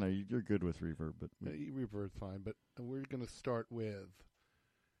reverb. I don't know. You're good with reverb, but reverb's fine. But we're going to start with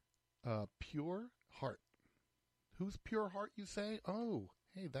Pure Heart. Who's Pure Heart, you say? Oh,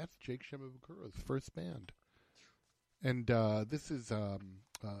 hey, that's Jake Shimabukura's first band. And this is a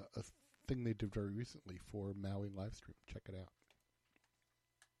thing they did very recently for Maui Livestream. Check it out.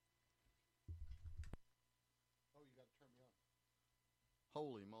 Oh, you got to turn me on.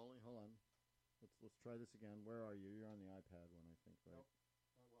 Holy moly! Hold on. Let's try this again. Where are you? You're on the iPad one, I think, right?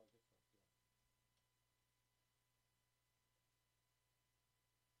 Nope.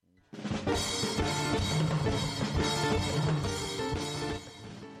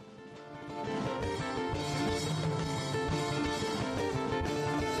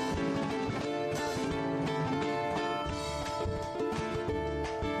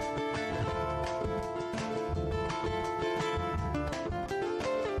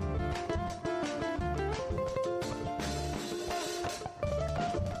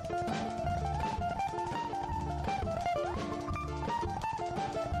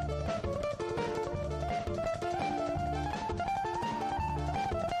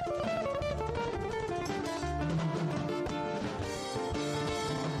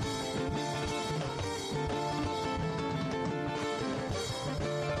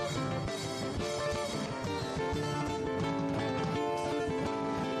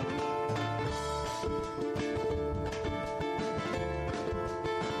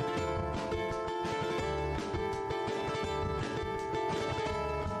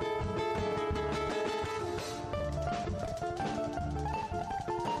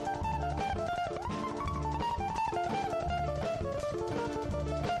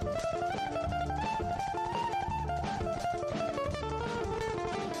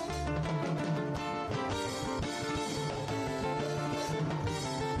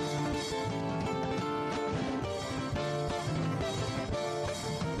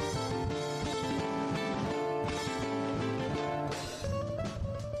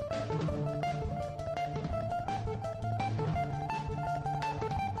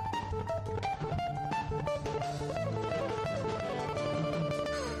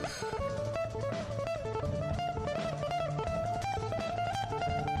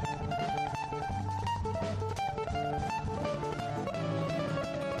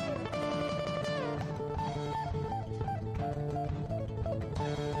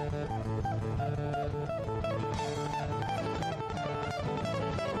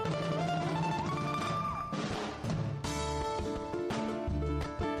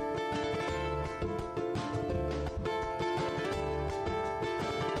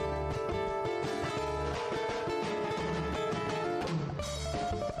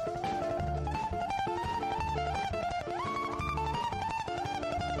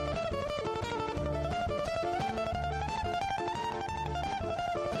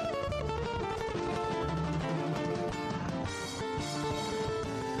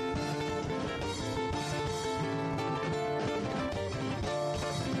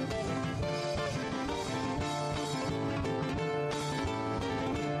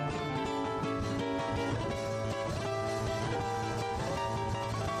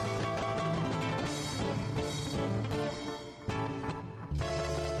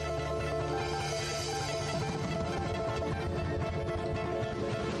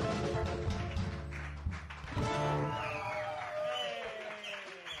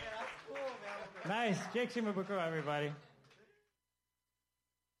 Oh, well, I guess Nice. Jake Shimabukuro, everybody.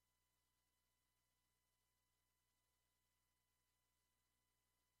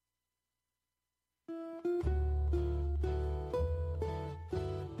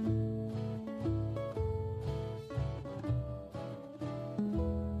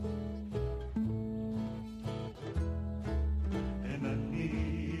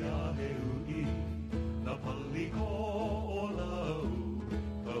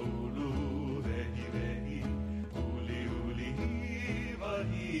 Uli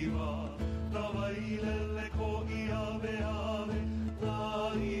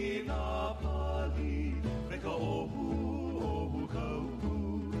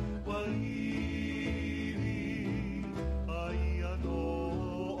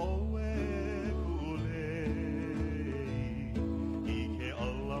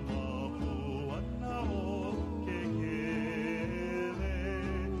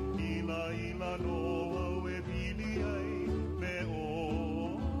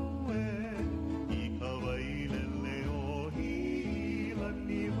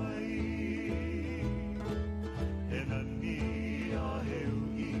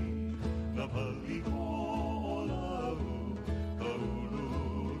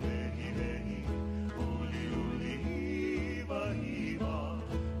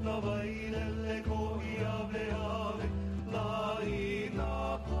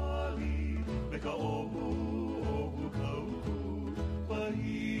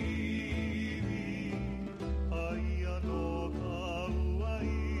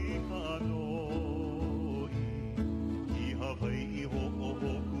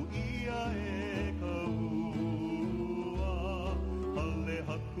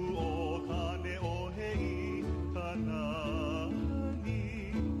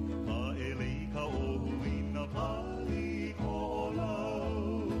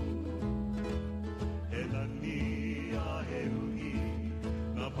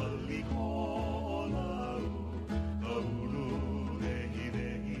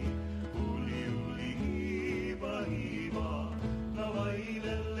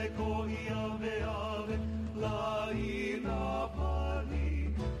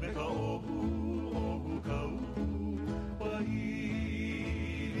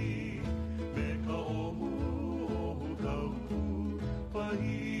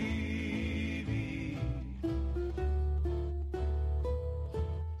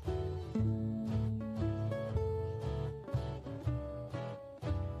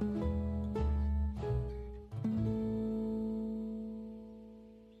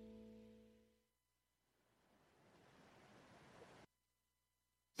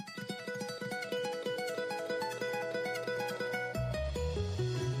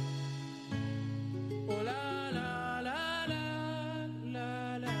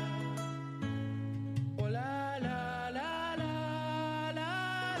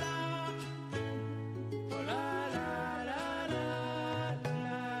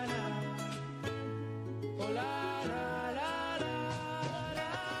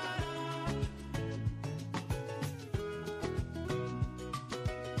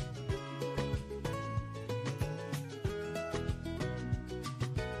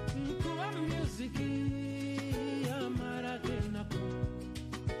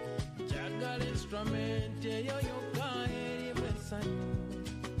instrument yo kae mesanyo.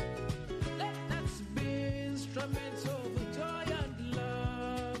 Let us be instruments of joy and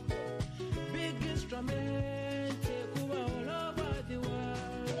love. Big instrument kuba all over the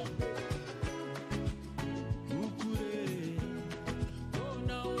world. Ukulele, oh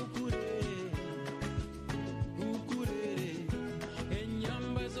now ukulele, ukulele,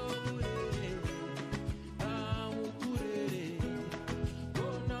 enyamba zokulele, ah ukulele,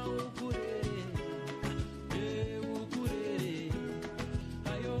 oh now ukulele, ukulele,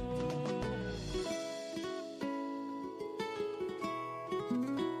 ayo.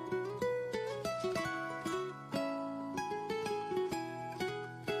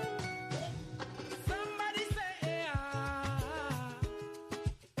 Somebody say yeah,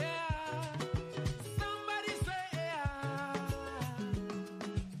 yeah. Somebody say yeah,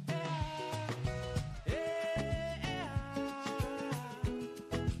 yeah,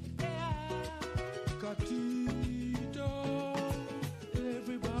 yeah. Catito,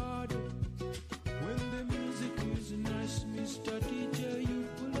 everybody. When the music is nice, Mr. DJ, you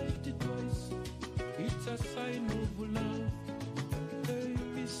play it twice. It's a sign of love. Hey,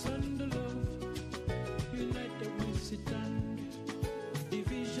 peace and love. United we stand.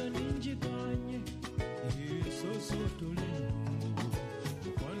 Division in Jiganye. Yes, so Toleno.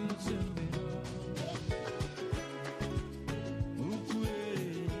 One Zembera.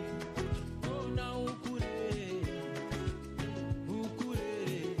 Ukulele. Oh, now ukulele.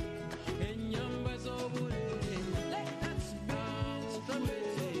 Ukulele. Enyamba zobulele. Let us bounce from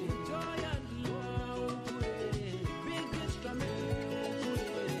it. Joy and love. Ukulele. Big instrument.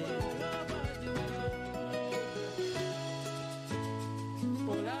 Ukulele. All over the world.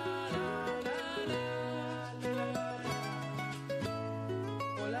 Oh, la, la, la, la, la, la.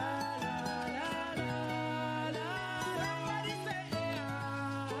 Oh, la, la, la, la, la. Somebody say yeah.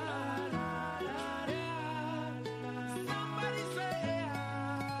 La, la, la, la. Somebody say yeah.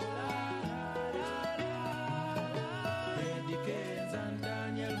 La, la, la, la. Eddie Kenz and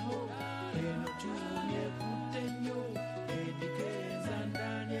Daniel Ho. Eno Junior Kutenyo. Eddie Kenz and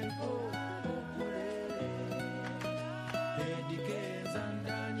Daniel Ho. Ukulele. Eddie Kenz and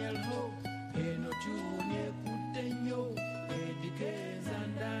Daniel Ho. Eno Junior Kutenyo. Eddie Kenz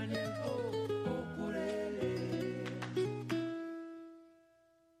and Daniel Ho. Ukulele.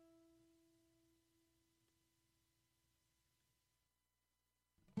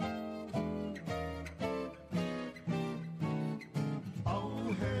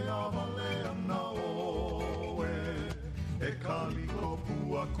 Auhea valea na oe, e kaliko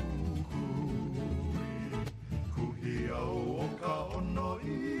pua kukui. Kuhia o ka ono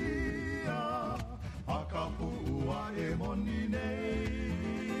ia, a ka pua e moni nei.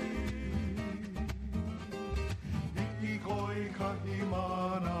 I koi kahi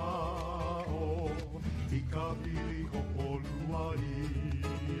mana o, I ka pili hopolua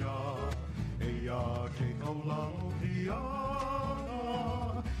ia. E ia ke kaulau hiana,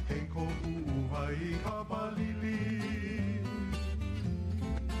 he kohu vai ka palili.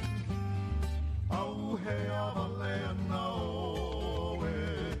 Au he avale ana oe,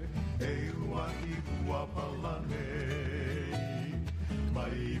 e ua i hua pala nei.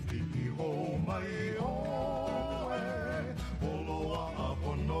 Mai piki ho mai oe, oloa a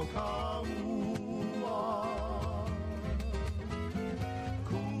pono ka ua.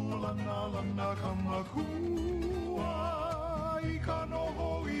 Kulana lana kamakua, i ka noho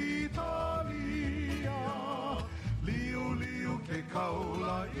Italia. Liu liu ke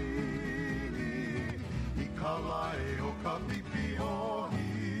kaula ili, i ka lae o ka pipi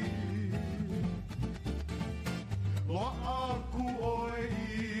ohi. Loa aku oe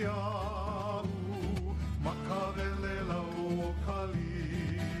iau, makavele lau o ka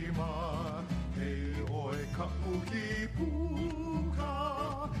lima. Hei oe ka uki puka,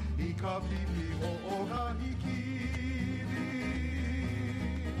 i ka pipi o oha hikiri.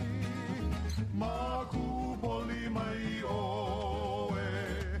 Maku poli mai oe,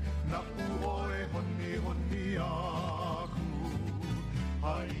 na u oe honi honi aku.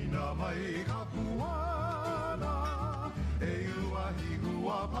 Haina mai ka puana, e uahi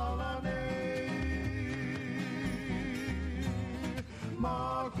hua pala nei.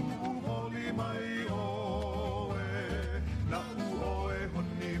 Maku poli mai oe, na u oe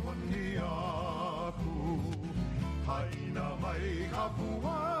honi honi aku. Haina mai ka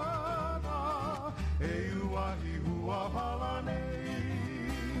puana, e uahi hua pala nei.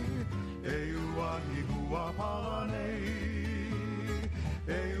 E uahi hua pala nei.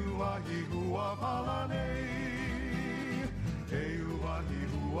 E uahi hua pala nei. E uahi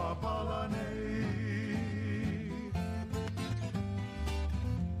hua pala nei.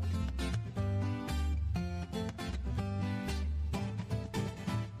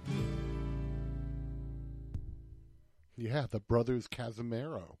 Yeah, the brothers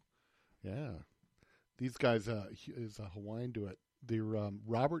Casimiro. Yeah. These guys is a Hawaiian duet. They're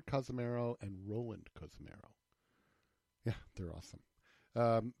Robert Casimiro and Roland Casimiro. Yeah, they're awesome.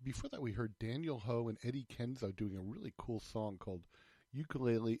 Before that, we heard Daniel Ho and Eddie Kenzo doing a really cool song called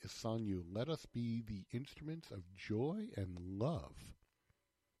Ukulele Isanyu. Let us be the instruments of joy and love.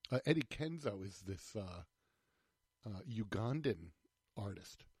 Eddie Kenzo is this Ugandan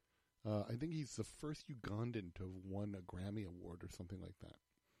artist. I think he's the first Ugandan to have won a Grammy Award or something like that.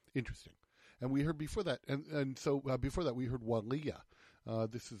 Interesting. And we heard before that, before that we heard Walia.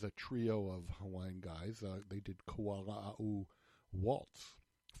 This is a trio of Hawaiian guys. They did Koala'au Waltz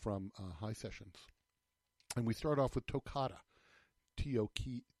from High Sessions. And we start off with Tokada,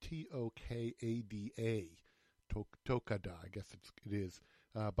 Tokada, Tokada, I guess it is,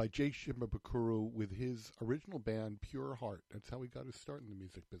 by Jay Shimabukuro with his original band, Pure Heart. That's how he got his start in the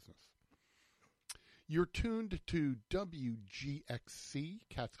music business. You're tuned to WGXC,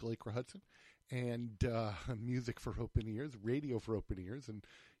 Catskill Acre Hudson, and music for open ears, radio for open ears. And,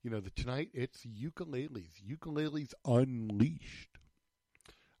 tonight it's Ukuleles Unleashed.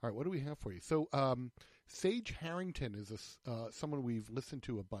 All right, what do we have for you? So, Sage Harrington is someone we've listened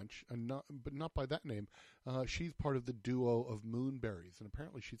to a bunch, but not by that name. She's part of the duo of Moonberries, and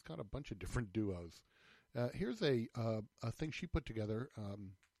apparently she's got a bunch of different duos. Here's a thing she put together.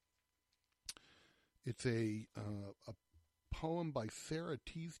 It's a poem by Sarah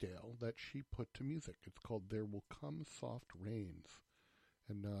Teasdale that she put to music. It's called "There Will Come Soft Rains,"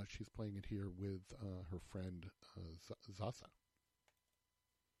 and she's playing it here with her friend Zasa.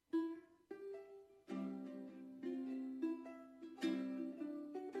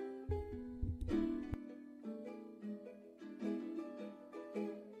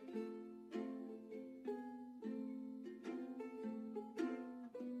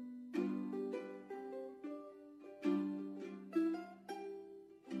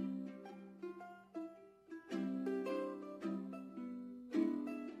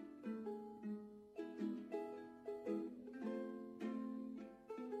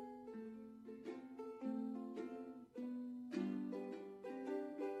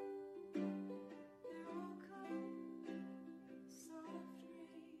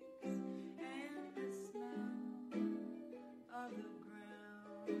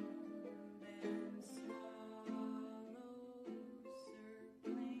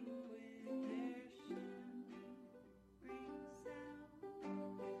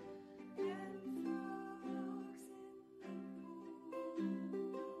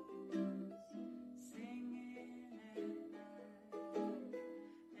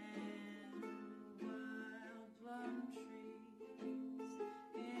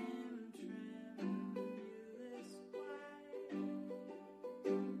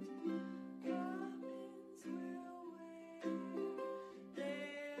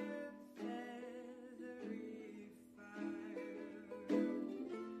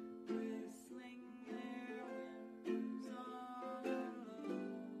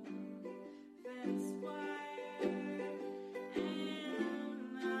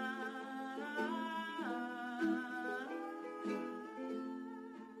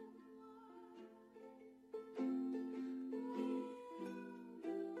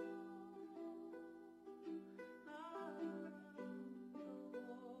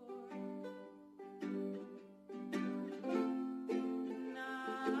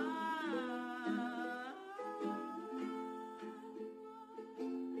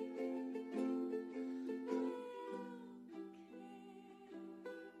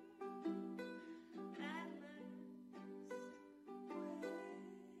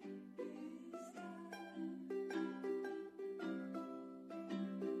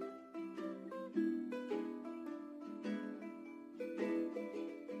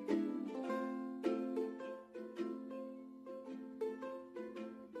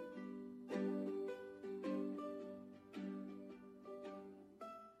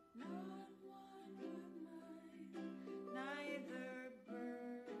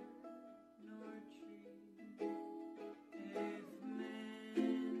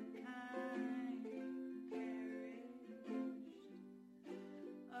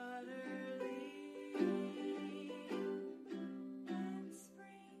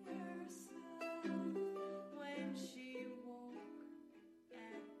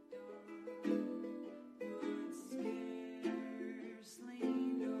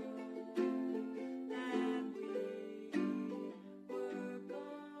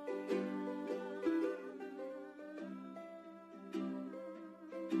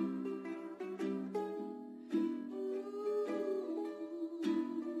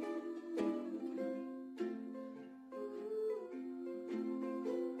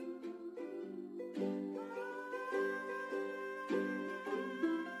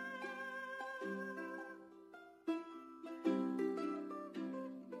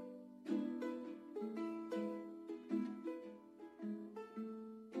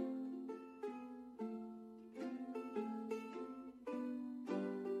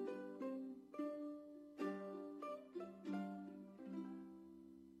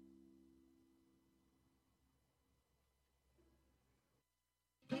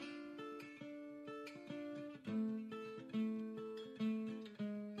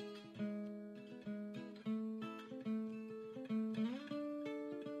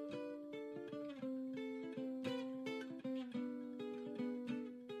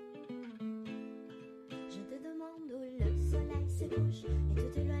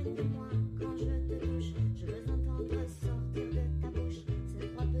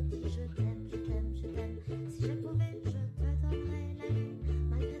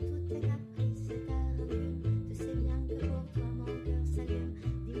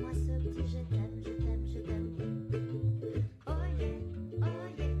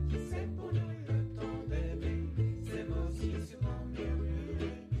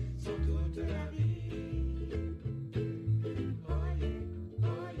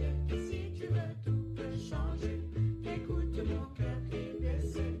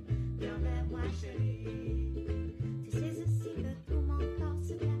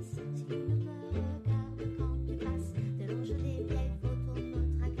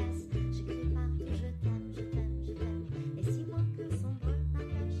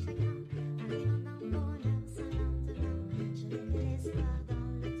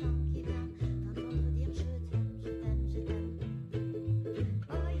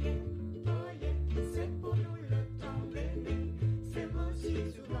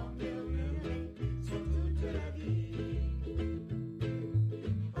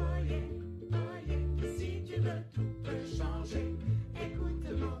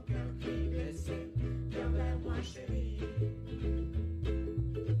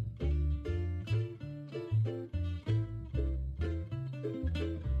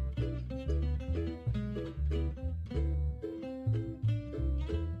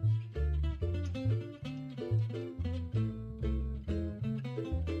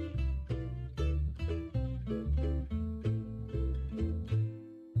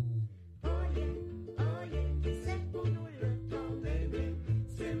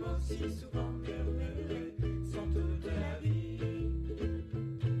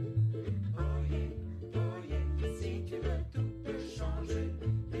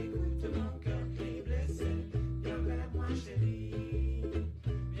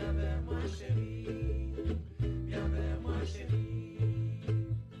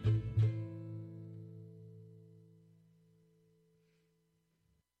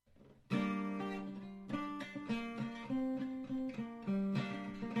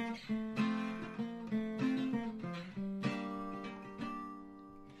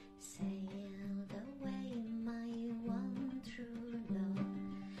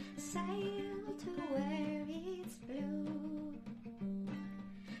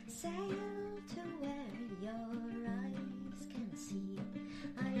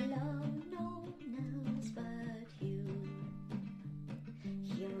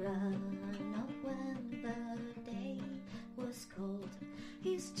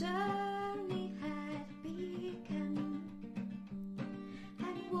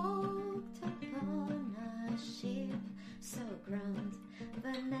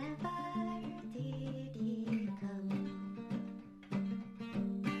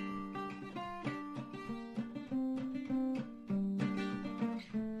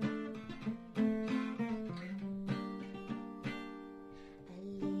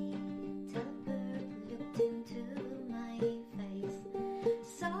 Into my face,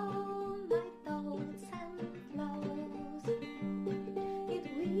 so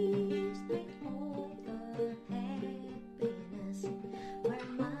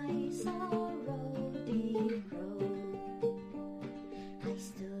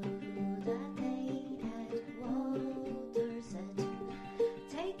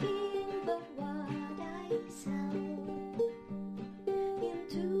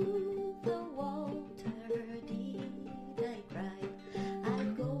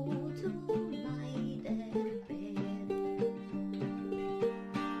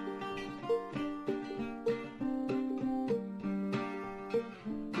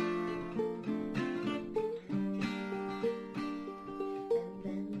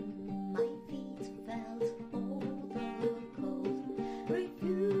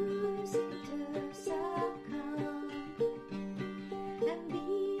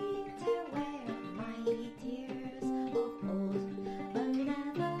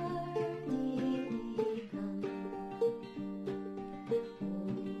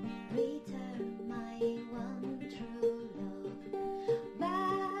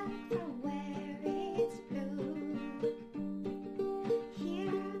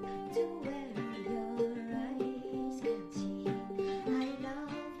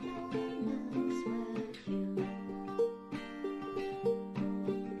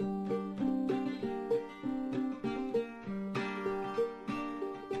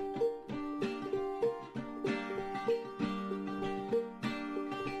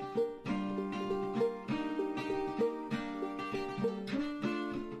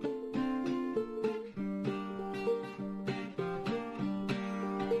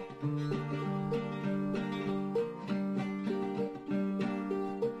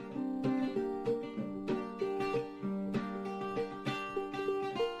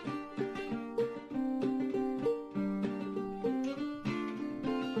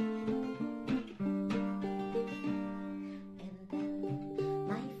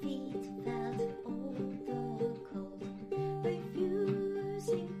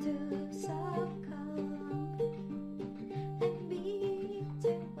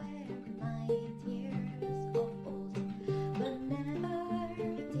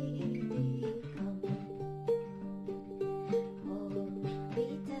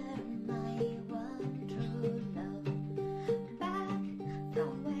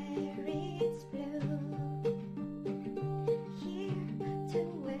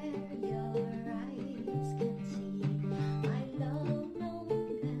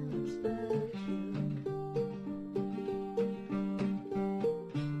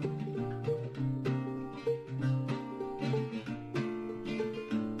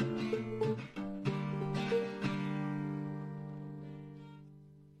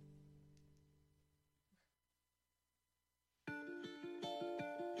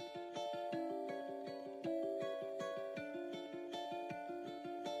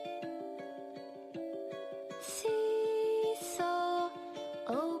Seesaw,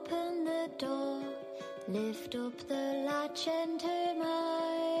 open the door, lift up the latch, enter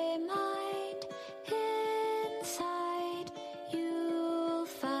my mind. Inside you'll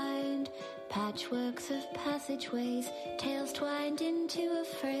find patchworks of passageways, tales twined into a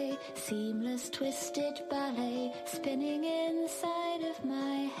fray, seamless twisted ballet spinning inside of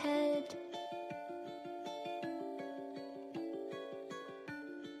my head.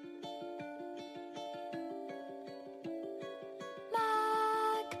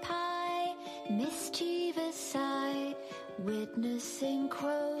 Magpie, mischievous sigh, witnessing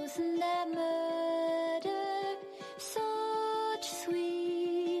crows and their murder, such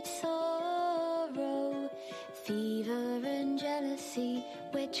sweet sorrow, fever and jealousy,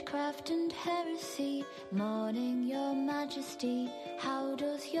 witchcraft and heresy, mourning your majesty. How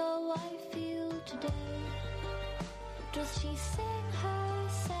does your wife feel today? Does she sing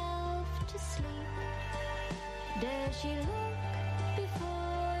herself to sleep? Does she look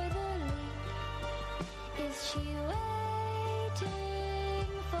before the leap? Is she waiting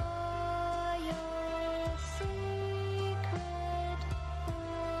for your secret,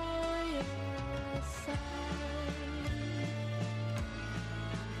 for your sign?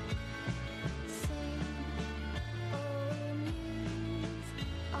 Sing, oh muse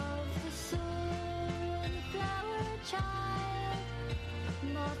of the sunflower child,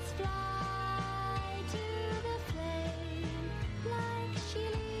 moths fly to the flame like she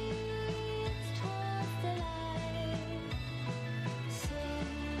leads towards the light. Sing,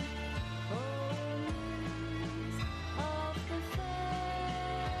 oh muse of the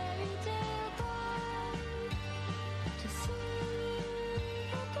fairy tale bride, to see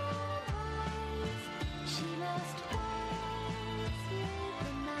the dawn rise, she must waltz with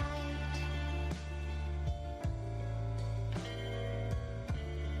the night.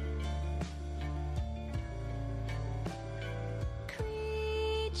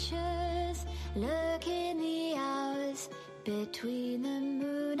 Creatures lurk in the hours between the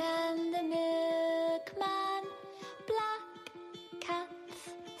moon and the milkman. Black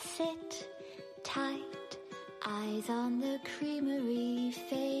cats sit tight, eyes on the creamery,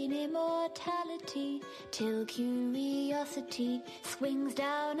 feign immortality, till curiosity swings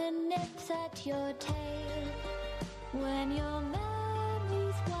down and nips at your tail. When your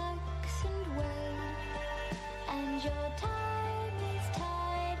memories wax and wane, and your time is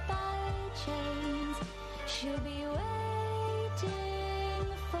tied by chains, she'll be waiting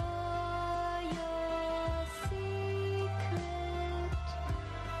for your secret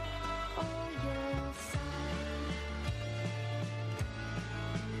or your sign.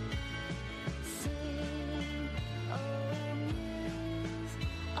 Sing, oh muse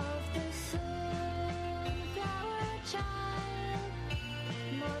of the sunflower child,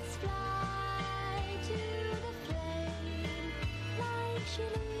 moths fly to the flame like she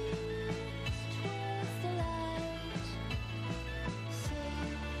leads towards the light. Sing,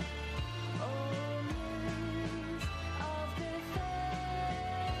 oh muse of the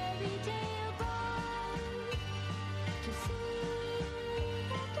fairy tale bride, to see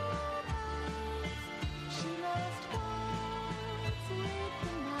the dawn rise, she must waltz with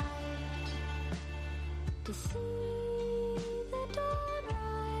the night. To see the dawn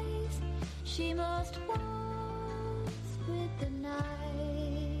rise, she must waltz with the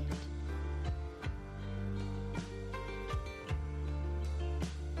night.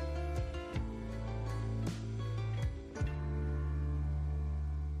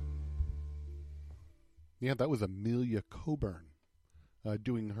 Yeah, that was Amelia Coburn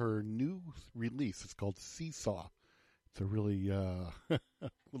doing her new release. It's called Seesaw. It's a really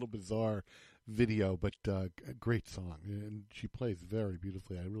little bizarre video, but a great song. And she plays very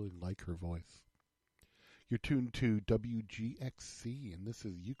beautifully. I really like her voice. You're tuned to WGXC, and this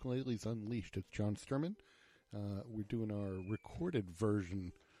is Ukuleles Unleashed. It's John Sturman. We're doing our recorded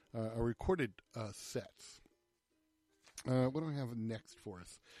version, our recorded sets. What do I have next for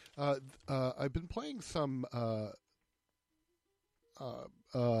us? I've been playing some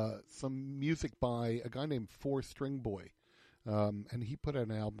music by a guy named Four String Boy, and he put out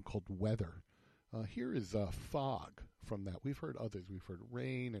an album called Weather. Here is Fog from that. We've heard others. We've heard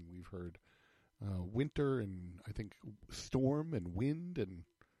Rain, and we've heard Winter, and I think Storm and Wind, and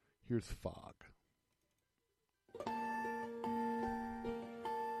here's Fog.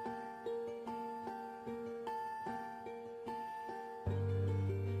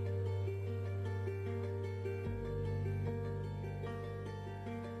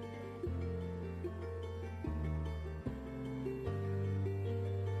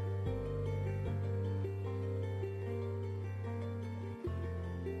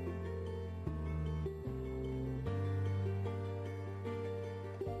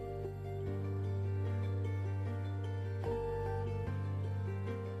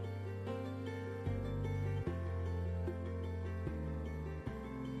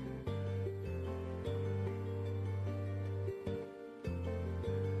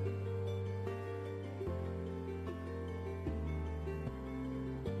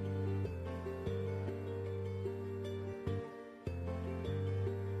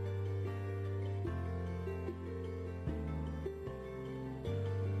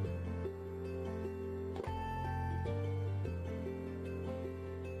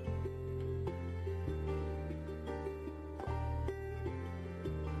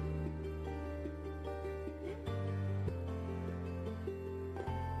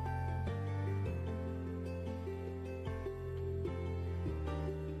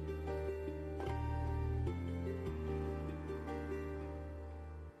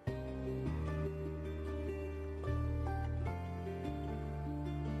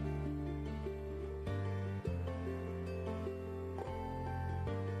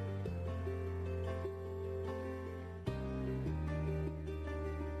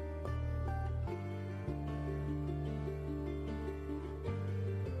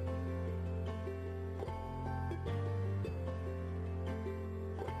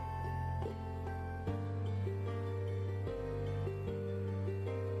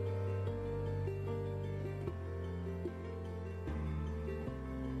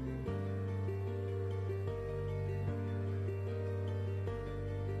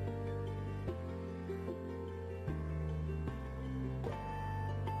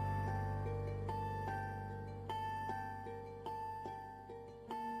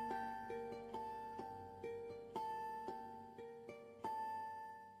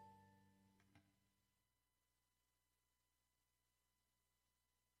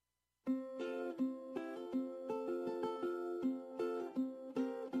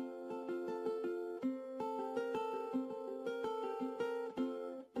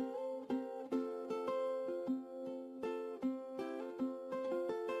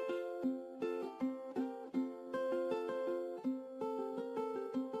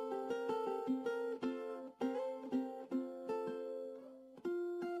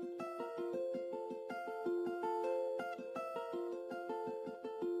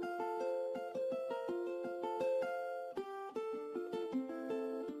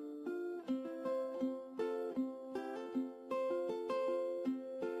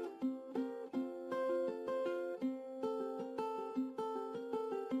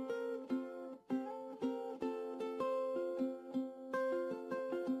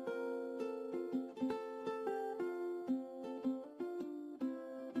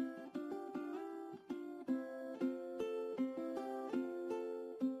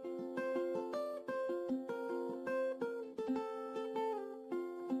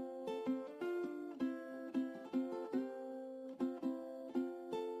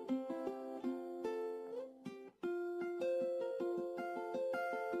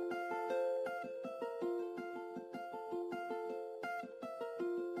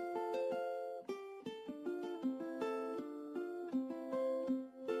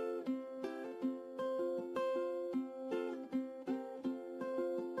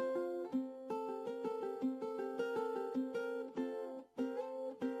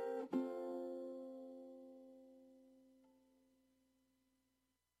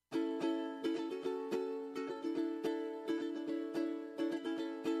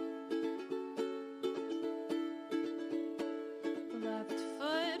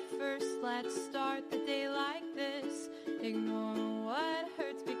 let's start the day like this. Ignore what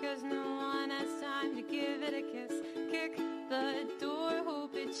hurts because no one has time to give it a kiss. Kick the door,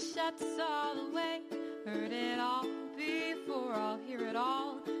 hope it shuts all the way. Heard it all before, I'll hear it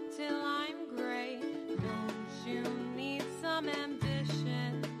all till I'm gray. Don't you need some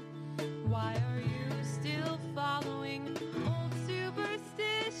ambition? Why are you still following old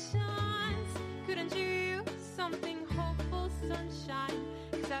superstitions? Couldn't you use something hopeful, sunshine?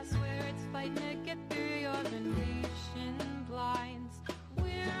 'Cause I swear it's fighting to get through your Venetian blinds.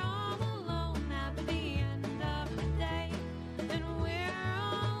 We're all alone at the end of the day, and we're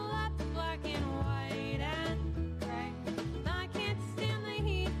all left black and white and gray. I can't stand the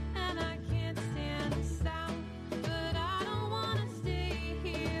heat and I can't stand the sound, but I don't want to stay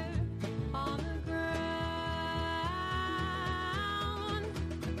here on the ground.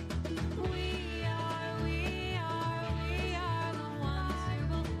 We are the ones who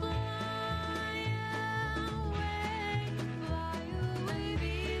will fly away, fly away.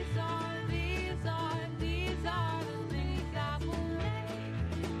 These are the things that will make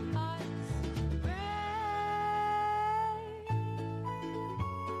us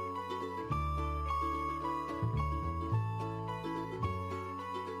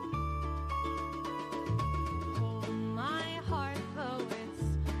hold my heart, though it's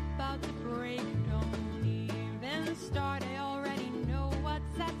about to break. Don't even start, I already know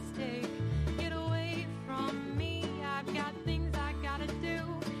what's at stake. Get away from me, I've got things I gotta do.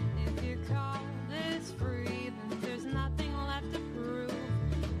 If you call this free, then there's nothing left to prove.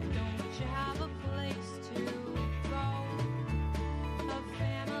 Don't you have a place to go? A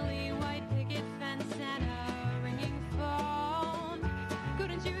family white picket fence and a ringing phone.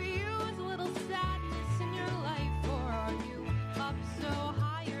 Couldn't you use a little sadness in your life? Or are you up so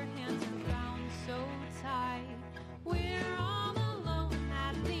high your hands are bound so tight? We're all alone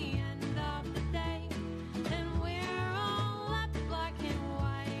at the end of the day, and we're all left black and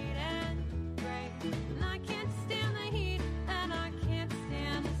white and gray. And I can't stand the heat and I can't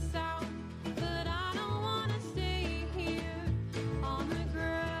stand the sound, but I don't want to stay here on the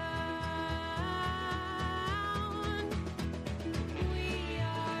ground. We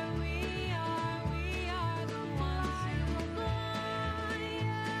are the ones who will fly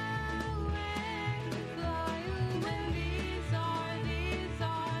away, fly away. These are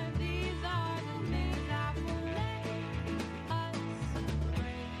the things that will make us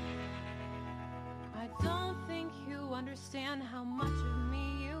brave. I don't think you understand how much of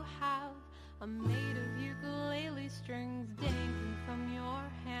me you have. I'm made of ukulele strings dangling from your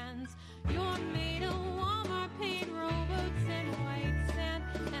hands. You're made of Walmart paint, rowboats, and white sand.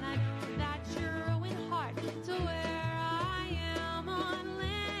 And I know that you're owing hard to where I am on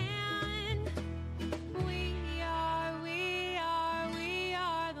land. We are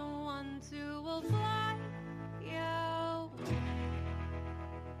the ones who will fly away.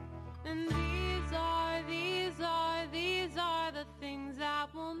 And these are the things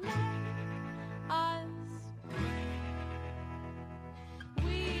that will make us brave.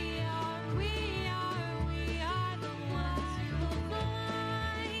 We are the ones who will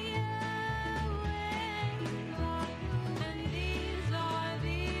fly away, fly. And these are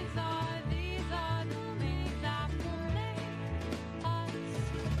the things that will make us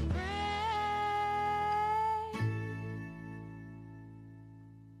brave.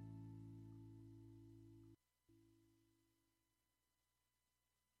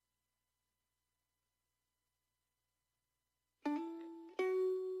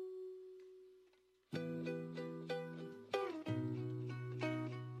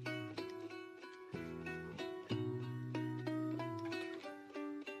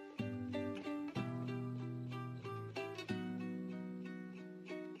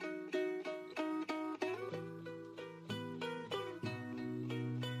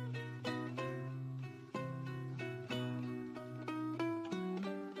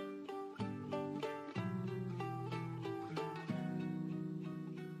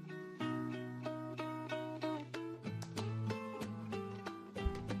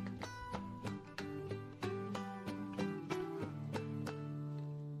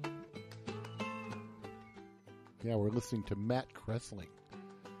 Yeah, we're listening to Matt Kressling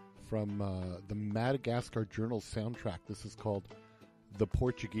from the Madagascar Journal soundtrack. This is called The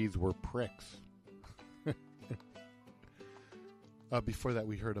Portuguese Were Pricks. Before that,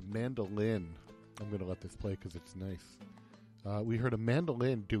 we heard a mandolin. I'm going to let this play because it's nice. We heard a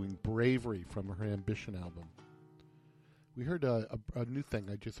mandolin doing Bravery from her Ambition album. We heard a new thing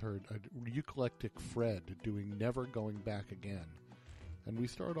I just heard, a Ukuleles Fred doing Never Going Back Again. And we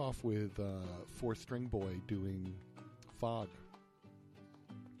start off with Four String Boy doing Fog.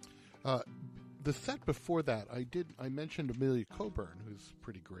 The set before that, I mentioned Amelia Coburn, who's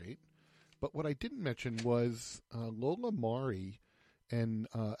pretty great. But what I didn't mention was Lola Mari and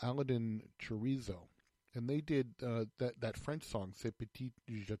Aladdin Chorizo. And they did that French song, C'est Petit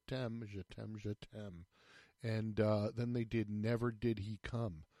Je t'aime, je t'aime, je t'aime. And then they did Never Did He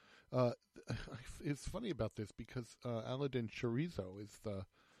Come. It's funny about this because Aladdin Chorizo is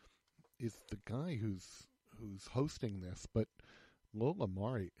the guy who's hosting this, but Lola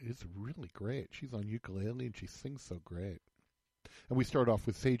Mari is really great. She's on ukulele and she sings so great. And we start off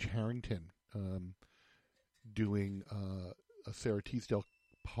with Sage Harrington doing a Sarah Teasdale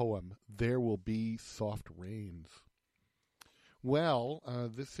poem, There Will Be Soft Rains. Well,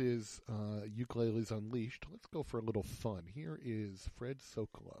 this is Ukuleles Unleashed. Let's go for a little fun. Here is Fred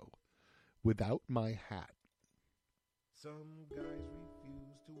Sokolow, Without My Hat. Some guys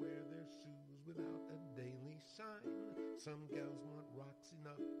refuse to wear their shoes without a daily shine. Some gals want rocks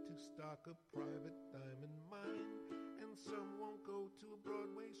enough to stock a private diamond mine. And some won't go to a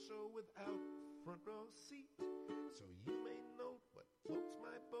Broadway show without front row seat. So you may note what floats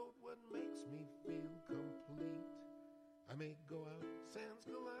my boat, what makes me feel complete. I may go out sans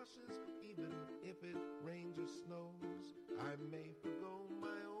galoshes, even if it rains or snows. I may forgo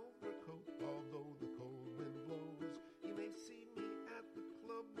my overcoat, although the cold wind blows. You may see me at the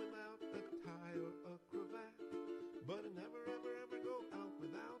club without a tie or a cravat, but I never, ever, ever go out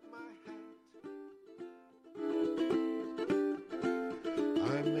without my hat.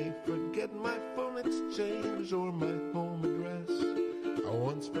 I may forget my phone exchange or my home address. I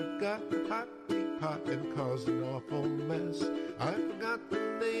once forgot the hockey pot and caused an awful mess. I forgot the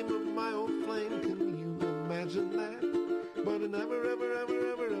name of my old flame, can you imagine that? But I never, ever,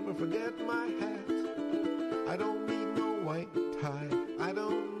 ever, ever, ever forget my hat. I don't need no white tie, I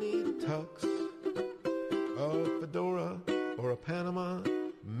don't need a tux, a fedora or a Panama,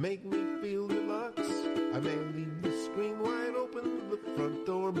 make me feel deluxe. I may leave the screen wide open, the front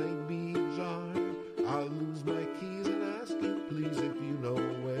door may be ajar. I'll lose my keys and ask you please if you know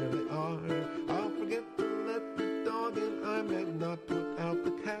where they are. I'll forget to let the dog in, I may not put out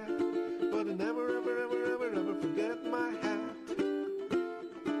the cat, but I never, ever, ever, ever, ever forget my hat.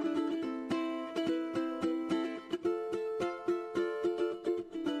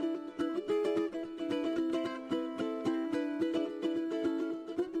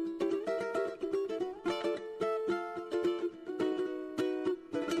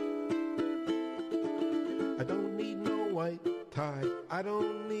 I don't need no white tie, I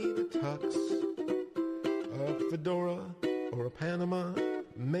don't need a tux, a fedora or a Panama,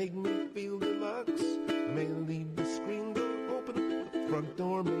 make me feel deluxe. I may leave the screen door open, the front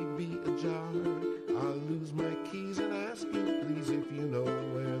door may be ajar. I'll lose my keys and ask you please if you know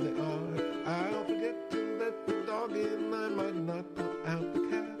where they are. I'll forget to let the dog in, I might not put out the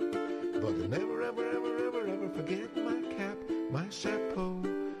cat, but I never, ever, ever, ever, ever forget my cap, my chapeau,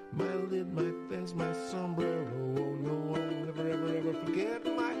 my lid, my fez, my sombrero. Oh no, I'll never, ever, ever forget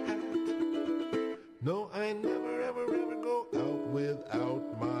my hat. No, I never, ever, ever go out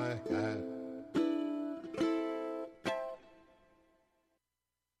without my hat.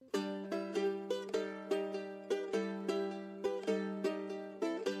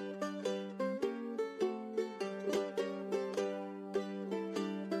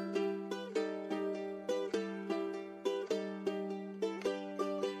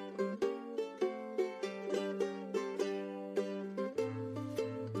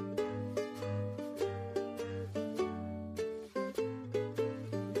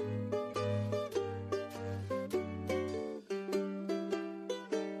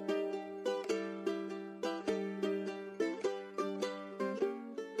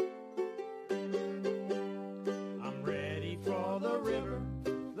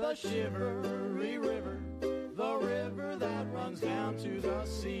 the shivery river, the river that runs down to the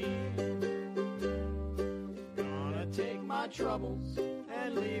sea. Gonna take my troubles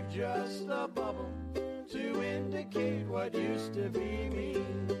and leave just a bubble to indicate what used to be me.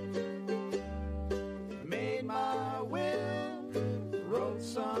 Made my will, wrote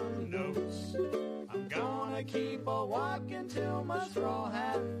some notes. I'm gonna keep a walking till my straw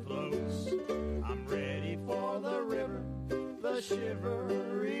hat floats. I'm ready for the river, the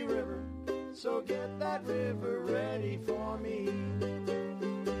shivery river. So get that river ready for me.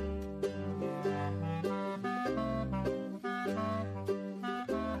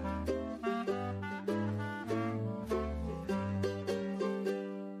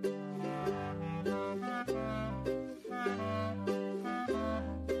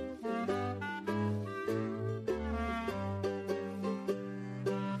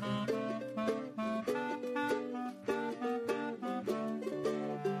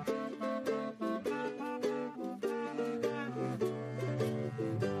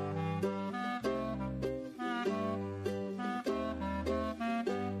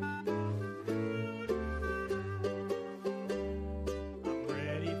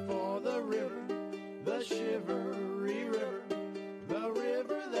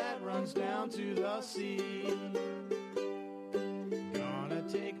 goes down to the sea. Gonna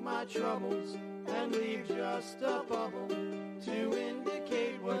take my troubles and leave just a bubble to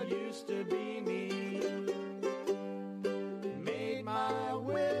indicate what used to be me. Made my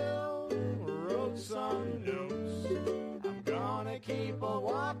will, wrote some notes. I'm gonna keep a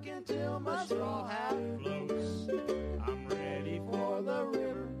walking till my straw hat floats. I'm ready for the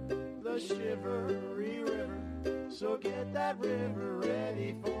river, the shivery river. So get that river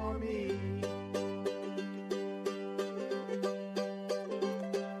ready for me.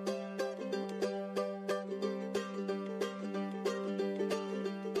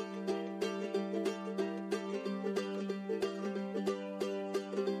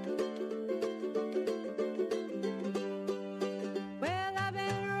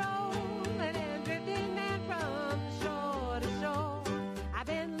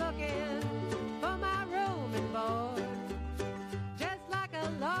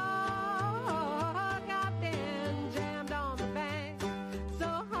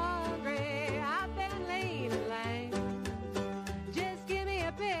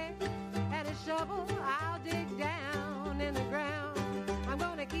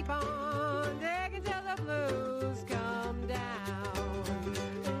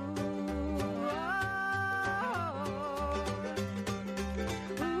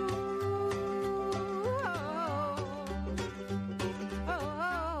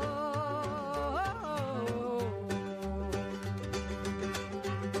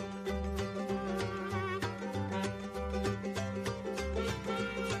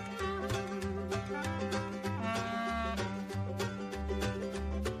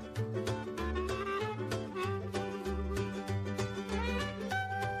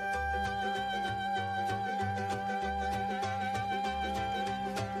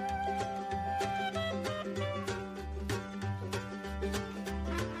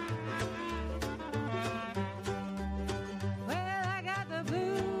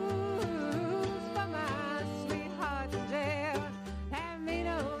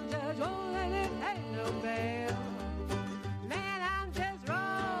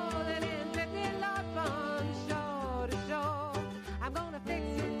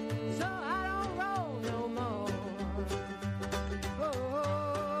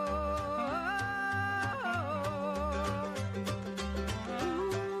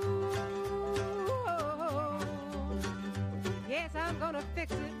 Gonna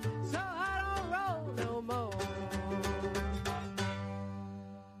fix it so I don't roll no more.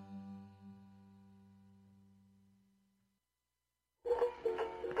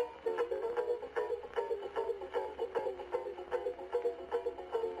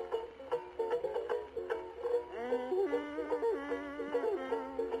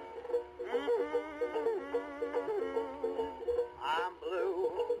 I'm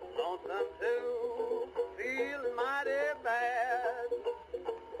blue, lonesome too, feeling mighty bad.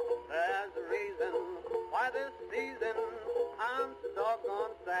 There's a reason why this season I'm so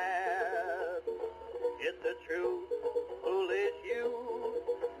doggone sad. It's the truth, foolish you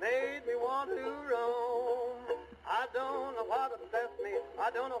made me want to roam. I don't know what obsessed me,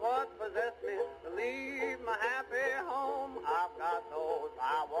 I don't know what possessed me to leave my happy home. I've got those,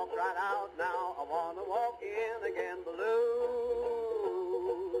 I walked right out now, I want to walk in again blues.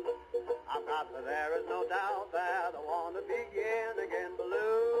 I've got the there is no doubt that I want to begin again blues.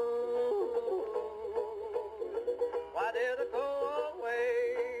 Why did I go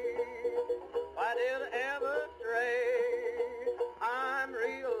away? Why did I ever stray? I'm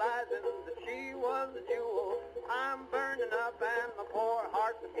realizing that she was a jewel. I'm burning up and my poor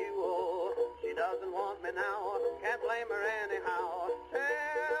heart's a fuel. She doesn't want me now, can't blame her anyhow.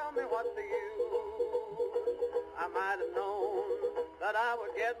 Tell me what's the use? I might have known that I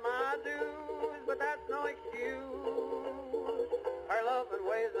would get my dues, but that's no excuse. Her love and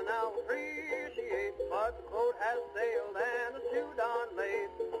ways I now appreciate, but the boat has sailed and it's too darn late.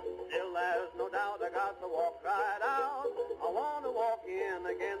 Still there's no doubt I got to walk right out. I want to walk in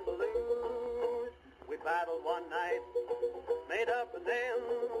again blues. We battled one night, made up and then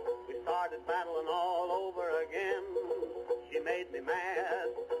we started battling all over again. She made me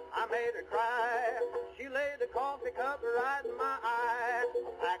mad, I made her cry. She laid a coffee cup right in my eye.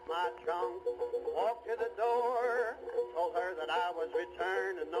 I packed my trunk, walked to the door, told her that I was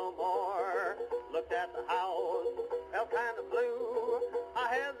returning no more. Looked at the house, felt kind of blue. I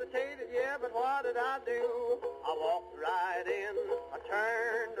hesitated, yeah, but what did I do? I walked right in, I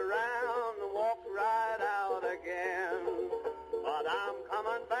turned around and walked right out again. But I'm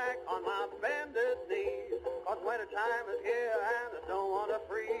coming back on my bended knees, 'cause wintertime is here and I don't want to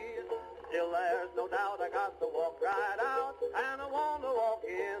freeze. Still there's no doubt I got to walk right out, and I want to walk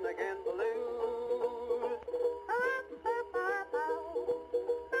walking again blues.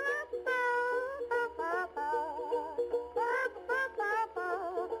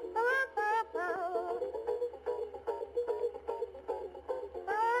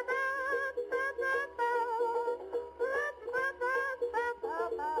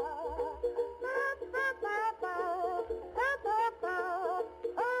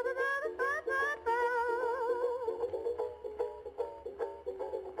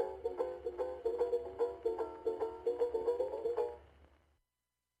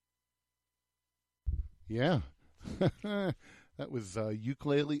 Yeah. That was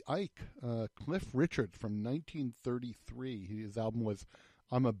Ukulele Ike, Cliff Richard from 1933. His album was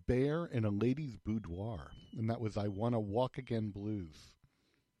I'm a Bear in a Lady's Boudoir, and that was I Wanna Walk Again Blues.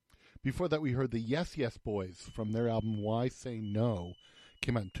 Before that, we heard the Yes Yes Boys from their album Why Say No.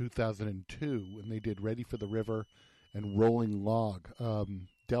 Came out in 2002, and they did Ready for the River and Rolling Log.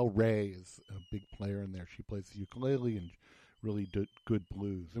 Del Rey is a big player in there. She plays the ukulele and really good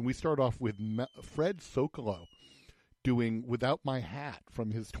blues. And we start off with Fred Sokolow doing Without My Hat from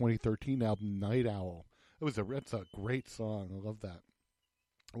his 2013 album Night Owl. That's a great song. I love that.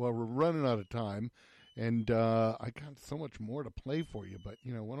 Well, we're running out of time, and I got so much more to play for you, but,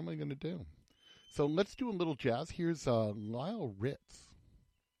 what am I going to do? So let's do a little jazz. Here's Lyle Ritz.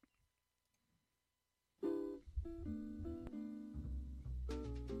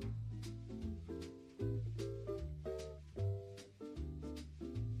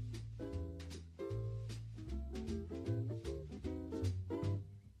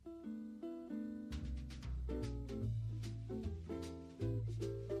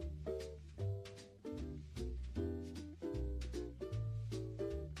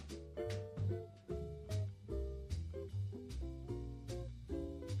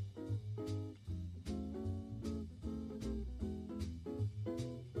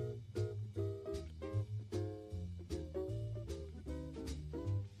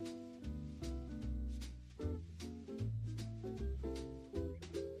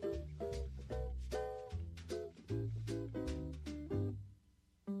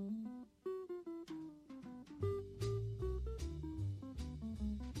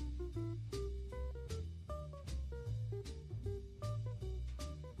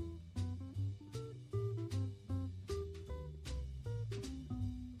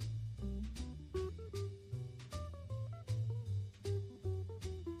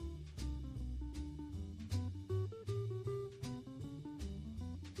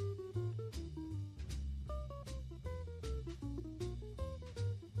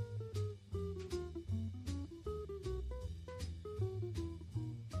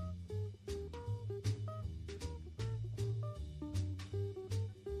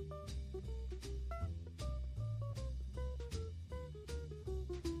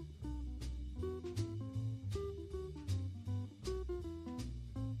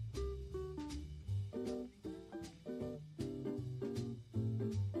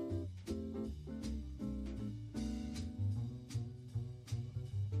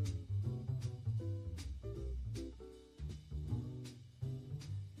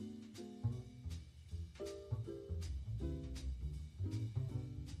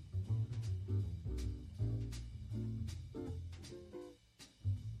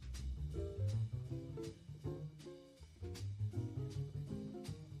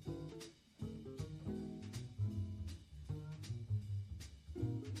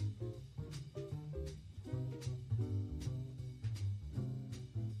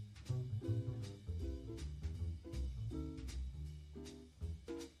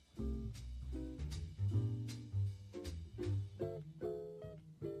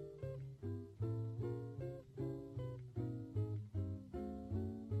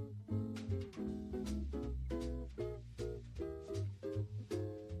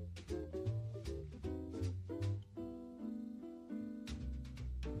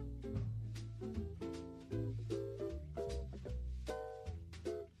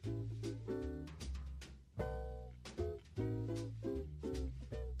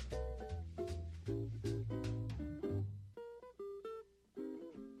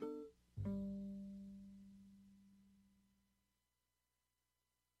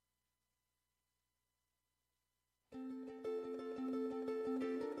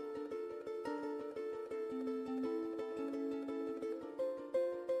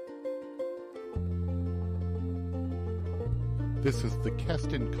 This is the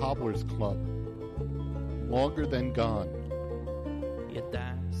Keston Cobblers Club. Longer Than Gone. You're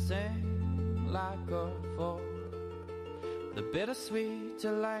dancing like a fool. The bittersweet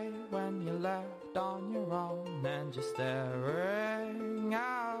delight when you're left on your own and just staring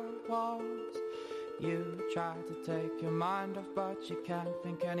try to take your mind off, but you can't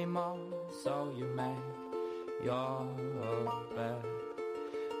think anymore. So you make your bed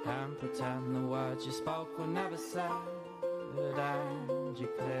and pretend the words you spoke were never said, and you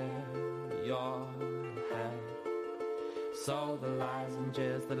clear your head. So the lies and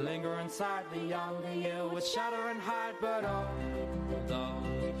jeers that linger inside the younger you would shatter and hide, but all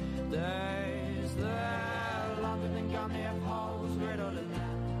those days they're longer than gone if holes riddled in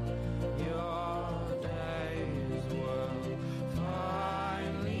them. Your days will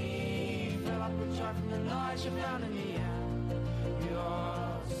finally fill up with joy from the noise you found in the end.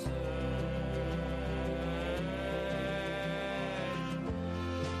 Your sin.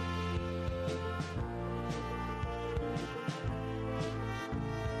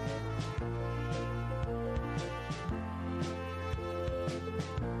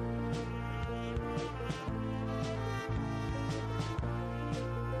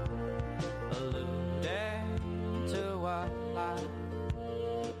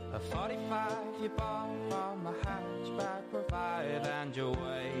 A 45 you bought from a hatchback revive, and you're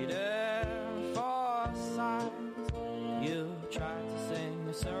waiting for signs. You tried to sing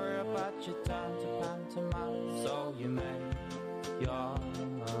a Surya, but you turned to pantomime. So you made your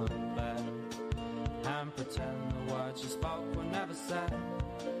bed and pretend the words you spoke were never said,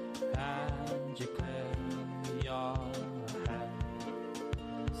 and you clear your head.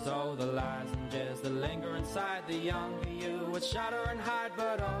 So the lies and jeers that linger inside the younger you would shatter and hide,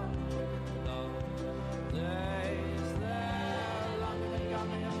 but all those days they're longer than got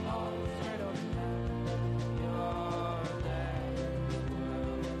me almost straight over now. Your days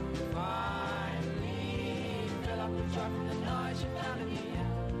will finally fill up the truck from the noise you found in the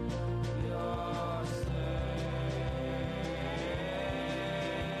end. Your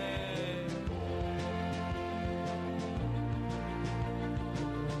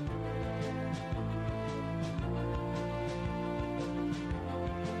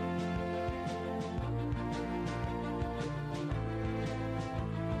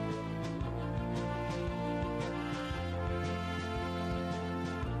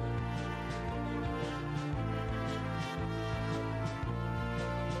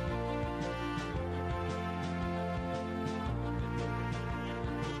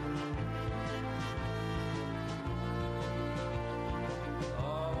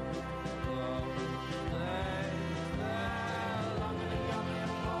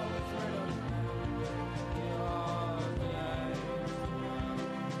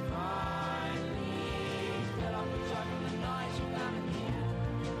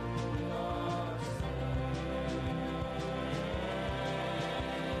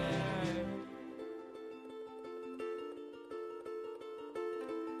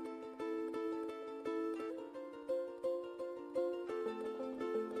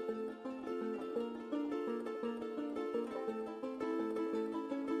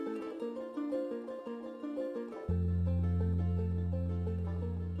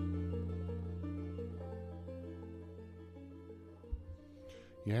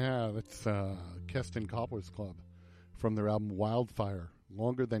Yeah, that's Keston Cobbler's Club from their album Wildfire,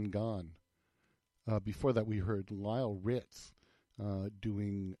 Longer Than Gone. Before that, we heard Lyle Ritz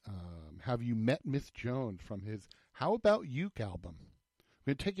doing Have You Met Miss Jones from his How About Uke album. I'm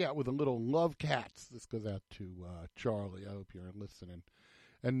going to take you out with a little Love Cats. This goes out to Charlie. I hope you're listening.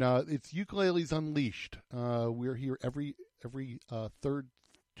 And it's Ukuleles Unleashed. We're here every third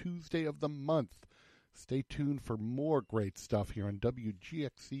Tuesday of the month. Stay tuned for more great stuff here on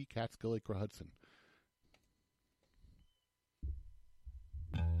WGXC Catskill Acre Hudson.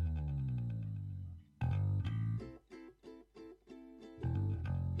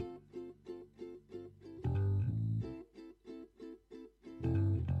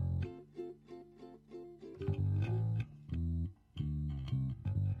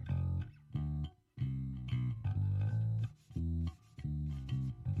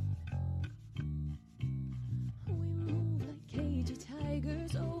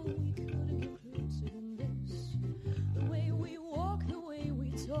 Tigers, oh, we couldn't get closer than this. The way we walk, the way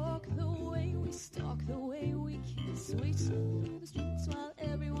we talk, the way we stalk, the way we kiss. We slip through the streets while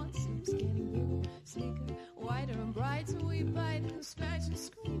everyone seems getting bigger, sleeker, whiter and brighter. We bite and scratch and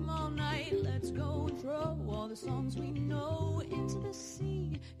scream all night. Let's go and throw all the songs we know into the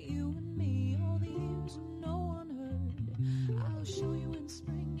sea. You and me, all the years no one heard. I'll show you in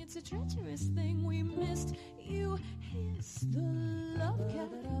spring, it's a treacherous thing.